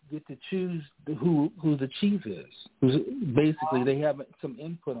get to choose who the chief is. Basically, they have some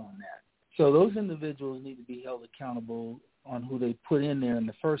input on that. So those individuals need to be held accountable on who they put in there in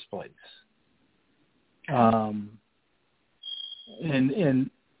the first place. And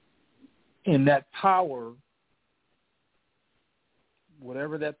that power,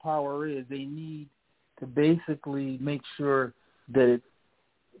 whatever that power is, they need to basically make sure that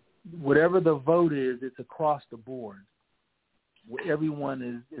whatever the vote is, it's across the board.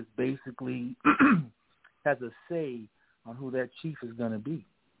 Everyone is basically has a say on who that chief is going to be.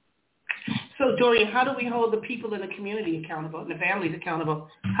 So, Dorian, how do we hold the people in the community accountable and the families accountable?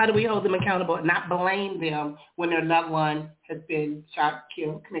 How do we hold them accountable and not blame them when their loved one has been shot,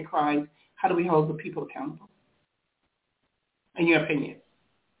 killed, commit crimes? How do we hold the people accountable, in your opinion?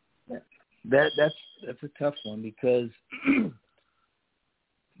 That's a tough one, because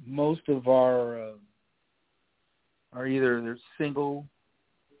most of our are either they're single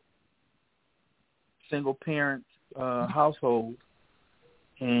parent household,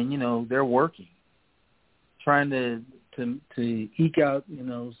 and they're working, trying to eke out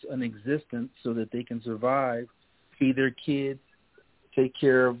an existence so that they can survive, feed their kids, take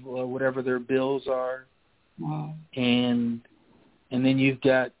care of whatever their bills are. Wow. And then you've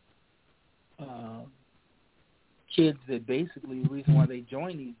got kids that basically the reason why they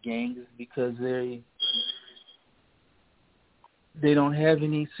join these gangs is because they don't have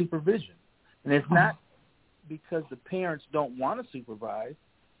any supervision. And it's not because the parents don't want to supervise.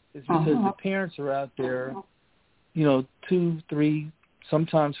 It's because the parents are out there, 2, 3,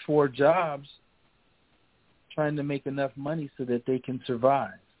 sometimes 4 jobs, trying to make enough money so that they can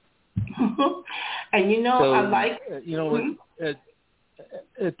survive. And so, I like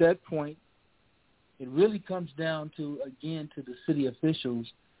at that point, it really comes down to the city officials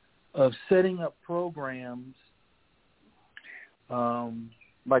of setting up programs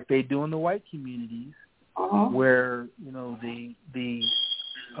like they do in the white communities, where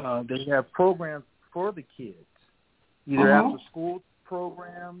they have programs for the kids, either after school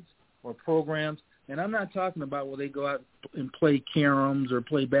programs or programs. And I'm not talking about where they go out and play caroms or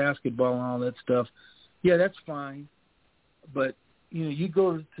play basketball and all that stuff. Yeah, that's fine. But you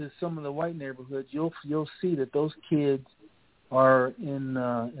go to some of the white neighborhoods, you'll see that those kids are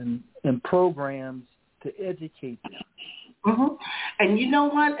in programs to educate them. And you know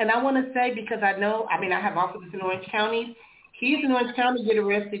what? And I want to say, because I have officers in Orange County. Kids in Orange County get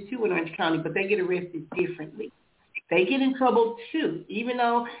arrested too in Orange County, but they get arrested differently. They get in trouble too, even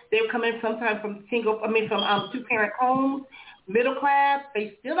though they're coming sometimes from two-parent homes, middle class.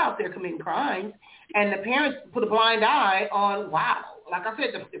 They still out there committing crimes, and the parents put a blind eye on. Wow, like I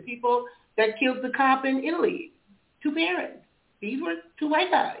said, the people that killed the cop in Italy, 2 parents. These were 2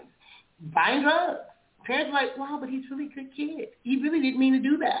 white guys buying drugs. Parents are like, wow, but he's really a good kid. He really didn't mean to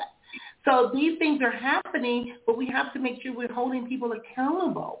do that. So these things are happening, but we have to make sure we're holding people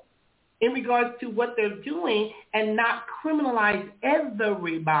accountable in regards to what they're doing and not criminalize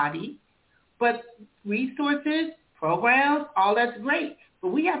everybody. But resources, programs, all that's great. But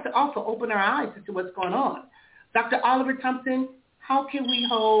we have to also open our eyes to what's going on. Dr. Oliver Thompson, how can we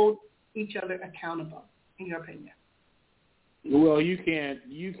hold each other accountable, in your opinion? Well, you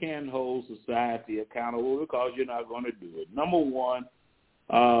can't hold society accountable because you're not going to do it. Number one,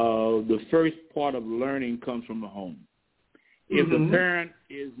 the first part of learning comes from the home. If the parent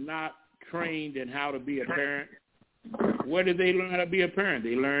is not trained in how to be a parent, Where did they learn how to be a parent?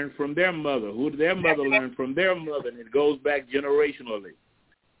 They learn from their mother. Who did their mother learn from their mother? And it goes back generationally.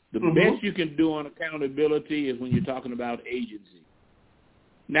 The best you can do on accountability is when you're talking about agency.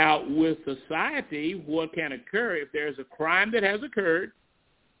 Now, with society, what can occur if there's a crime that has occurred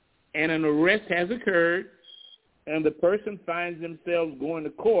and an arrest has occurred and the person finds themselves going to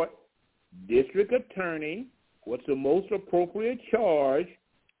court, district attorney, what's the most appropriate charge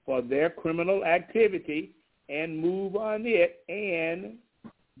for their criminal activity, and move on it and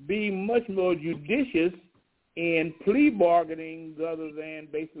be much more judicious in plea bargaining other than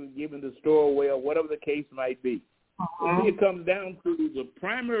basically giving the store away or whatever the case might be. See, it comes down to the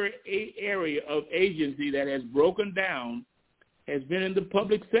primary area of agency that has broken down has been in the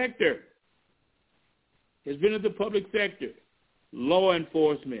public sector. Has been in the public sector. Law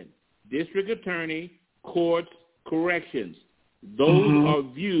enforcement, district attorney, courts, corrections. Those are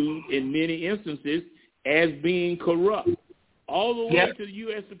viewed in many instances as being corrupt. All the way to the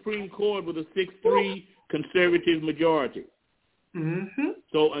U.S. Supreme Court with a 6-3 conservative majority.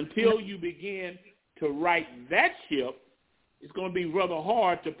 So until you begin to right that ship, it's going to be rather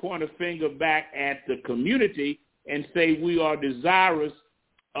hard to point a finger back at the community and say we are desirous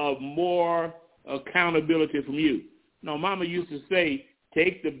of more accountability from you. No, Mama used to say,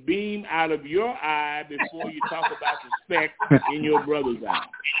 take the beam out of your eye before you talk about the speck in your brother's eye.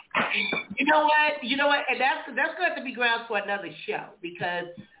 You know what? And that's going to have to be grounds for another show, because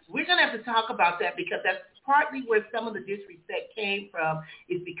we're going to have to talk about that, because that's partly where some of the disrespect came from,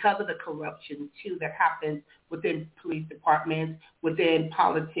 is because of the corruption, too, that happens within police departments, within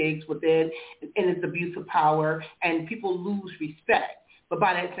politics, and its abuse of power, and people lose respect. But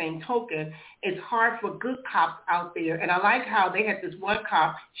by that same token, it's hard for good cops out there. And I like how they had this one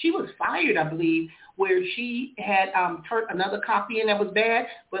cop. She was fired, I believe, where she had turned another cop in that was bad.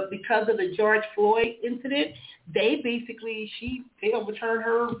 But because of the George Floyd incident, she overturned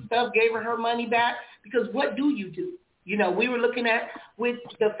her stuff, gave her money back. Because what do? You know, we were looking at with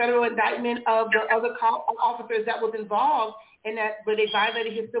the federal indictment of the other officers that was involved in that, but they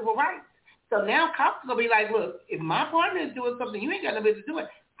violated his civil rights. So now cops are going to be like, look, if my partner is doing something, you ain't got no business doing,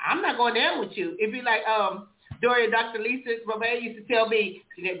 I'm not going down with you. It'd be like Dr. Lisa Robert used to tell me,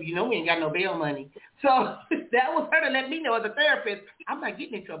 you know we ain't got no bail money. So that was her to let me know as a therapist, I'm not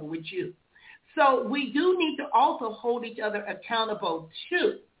getting in trouble with you. So we do need to also hold each other accountable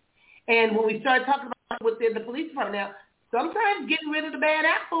too. And when we start talking about within the police department now, sometimes getting rid of the bad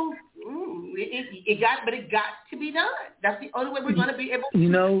apples, it got to be done. That's the only way we're going to be able to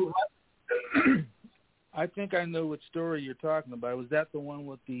do it. I think I know what story you're talking about. Was that the one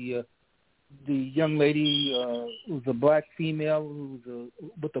with the young lady who was a black female who was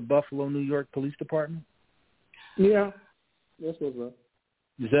with the Buffalo, New York Police Department? Yeah, that's what's up.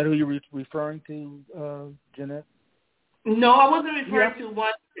 Is that who you're referring to, Jeanette? No, I wasn't referring to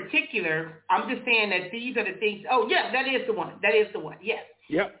one in particular. I'm just saying that these are the things. Oh, yeah, that is the one. Yes.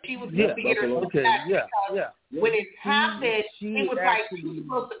 Yep. She was okay. When it happened, it was like she was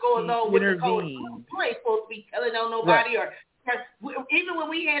supposed to go along with the code. You ain't supposed to be telling on nobody. Right. Or even when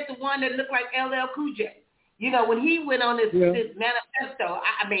we had the one that looked like LL Cool J, you know, when he went on this manifesto,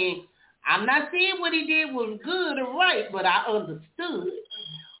 I mean, I'm not saying what he did was good or right, but I understood.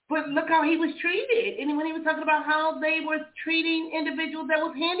 But look how he was treated. And when he was talking about how they were treating individuals that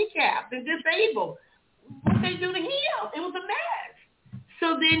was handicapped and disabled, what they do to him, it was a mess.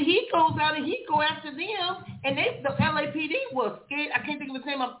 So then he goes out and he go after them, and the LAPD was scared. I can't think of his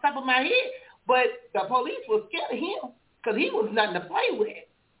name off the top of my head, but the police was scared of him because he was nothing to play with.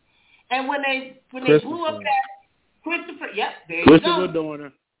 And when they blew up that Christopher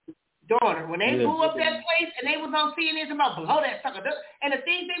Dorner. When they blew up that place and they was on CNN about blow that sucker, and the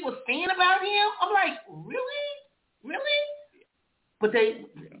things they were saying about him, I'm like, really? But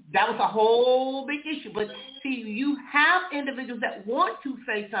that was a whole big issue. But see, you have individuals that want to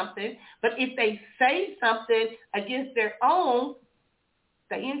say something, but if they say something against their own,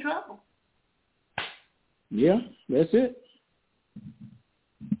 they in trouble. Yeah, that's it.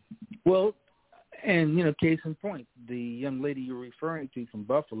 Well, and, case in point, the young lady you're referring to from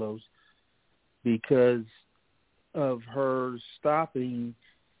Buffalo's, because of her stopping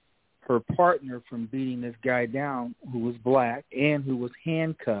her partner from beating this guy down who was black and who was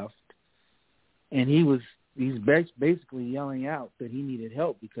handcuffed, and he's basically yelling out that he needed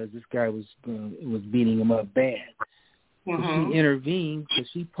help because this guy was beating him up bad. She intervened because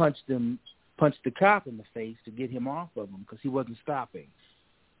she punched the cop in the face to get him off of him because he wasn't stopping.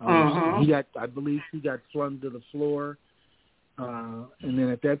 I believe he got flung to the floor, and then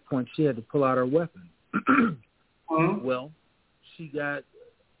at that point she had to pull out her weapon. Well,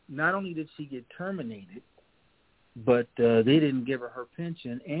 not only did she get terminated, but they didn't give her her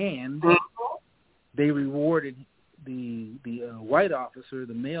pension, and they rewarded the white officer,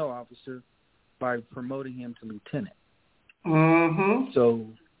 the male officer, by promoting him to lieutenant. Mm-hmm. So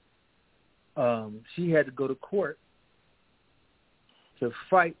she had to go to court to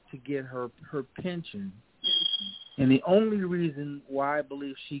fight to get her pension. And the only reason why I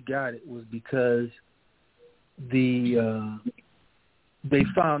believe she got it was because they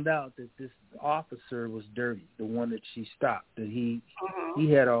found out that this officer was dirty, the one that she stopped, that he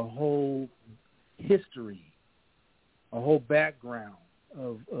had a whole history, a whole background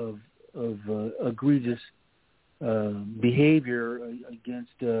of egregious behavior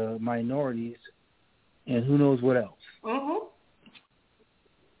against minorities, and who knows what else. Mm-hmm.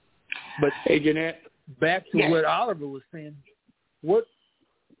 But hey, Jeanette, back to what Oliver was saying, what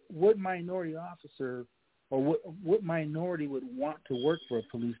minority officer or what minority would want to work for a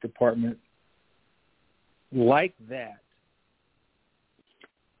police department like that?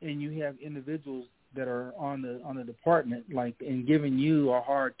 And you have individuals that are on the department and giving you a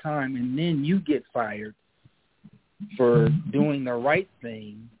hard time, and then you get fired for doing the right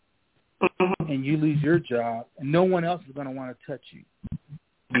thing, and you lose your job, and no one else is going to want to touch you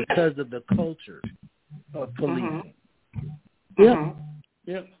because of the culture of policing.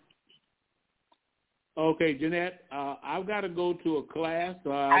 Yep. Okay, Jeanette, I've got to go to a class.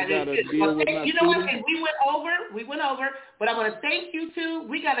 I've got to deal with my students. You know what? We went over, but I want to thank you too.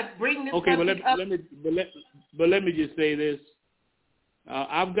 We got to bring this subject up. Let me just say this.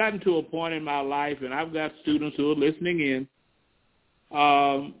 I've gotten to a point in my life, and I've got students who are listening in.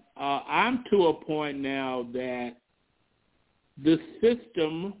 I'm to a point now that the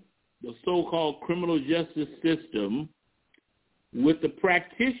system, the so-called criminal justice system, with the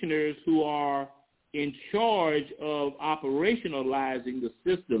practitioners who are in charge of operationalizing the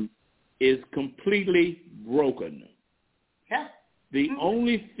system, is completely broken. Yeah. The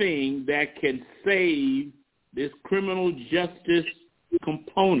only thing that can save this criminal justice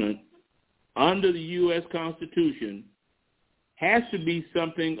component under the U.S. Constitution has to be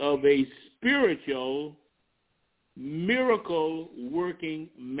something of a spiritual, miracle working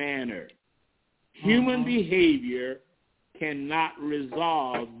manner. Human behavior cannot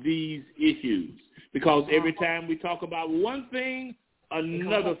resolve these issues because every time we talk about one thing,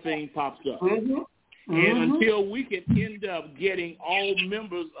 another thing pops up. And until we can end up getting all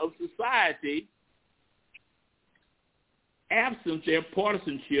members of society, absent their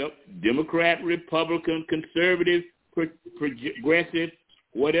partisanship, Democrat, Republican, conservative, progressive,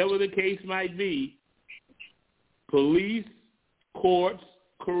 whatever the case might be, police, courts,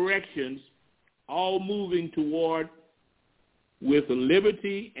 corrections, all moving toward with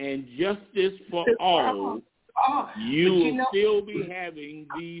liberty and justice for all, you will still be having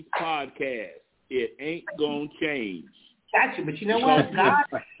these podcasts. It ain't going to change. Gotcha, but you know what? God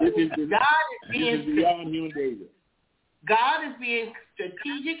is beyond human data. God is being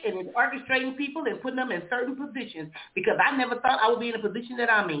strategic and is orchestrating people and putting them in certain positions because I never thought I would be in a position that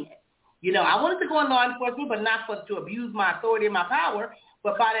I'm in. You know, I wanted to go in law enforcement, but not to abuse my authority and my power.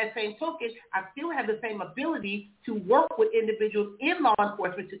 But by that same token, I still have the same ability to work with individuals in law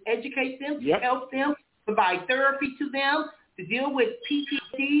enforcement to educate them, to help them, provide therapy to them, to deal with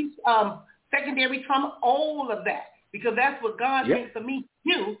PTSD, secondary trauma, all of that. Because that's what God meant for me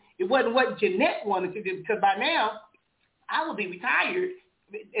to do. It wasn't what Jeanette wanted to do because by now, I would be retired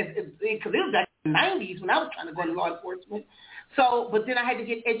because it was back in the 90s when I was trying to go into law enforcement. So, but then I had to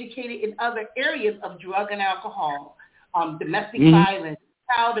get educated in other areas of drug and alcohol, domestic violence,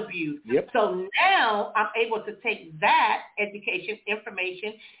 child abuse. So now I'm able to take that education,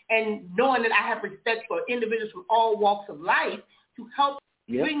 information, and knowing that I have respect for individuals from all walks of life to help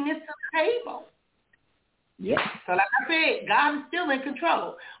bring this to the table. So like I said, God is still in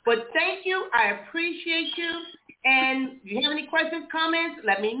control. But thank you. I appreciate you. And if you have any questions, comments,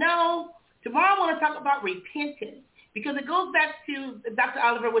 let me know. Tomorrow I want to talk about repentance because it goes back to Dr.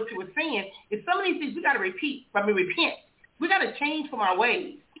 Oliver, what you were saying. Is some of these things we got to repent. We got to change from our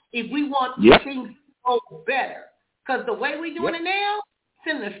ways if we want things to go better. Because the way we're doing it now,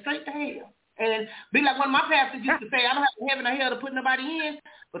 sending us straight to hell. And be like one of my pastors used to say, I don't have heaven or hell to put nobody in.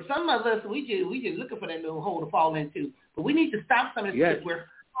 But some of us, we just looking for that little hole to fall into. But we need to stop some of this shit. We're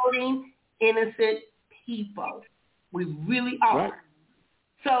hurting innocent people. We really are. Right.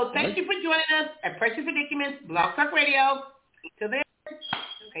 So thank you for joining us at Precious Predicaments, Blog Talk Radio. Till then,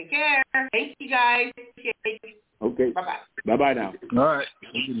 take care. Thank you, guys. Okay. Bye-bye. Bye-bye now. All right.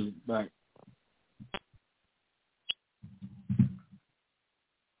 Bye.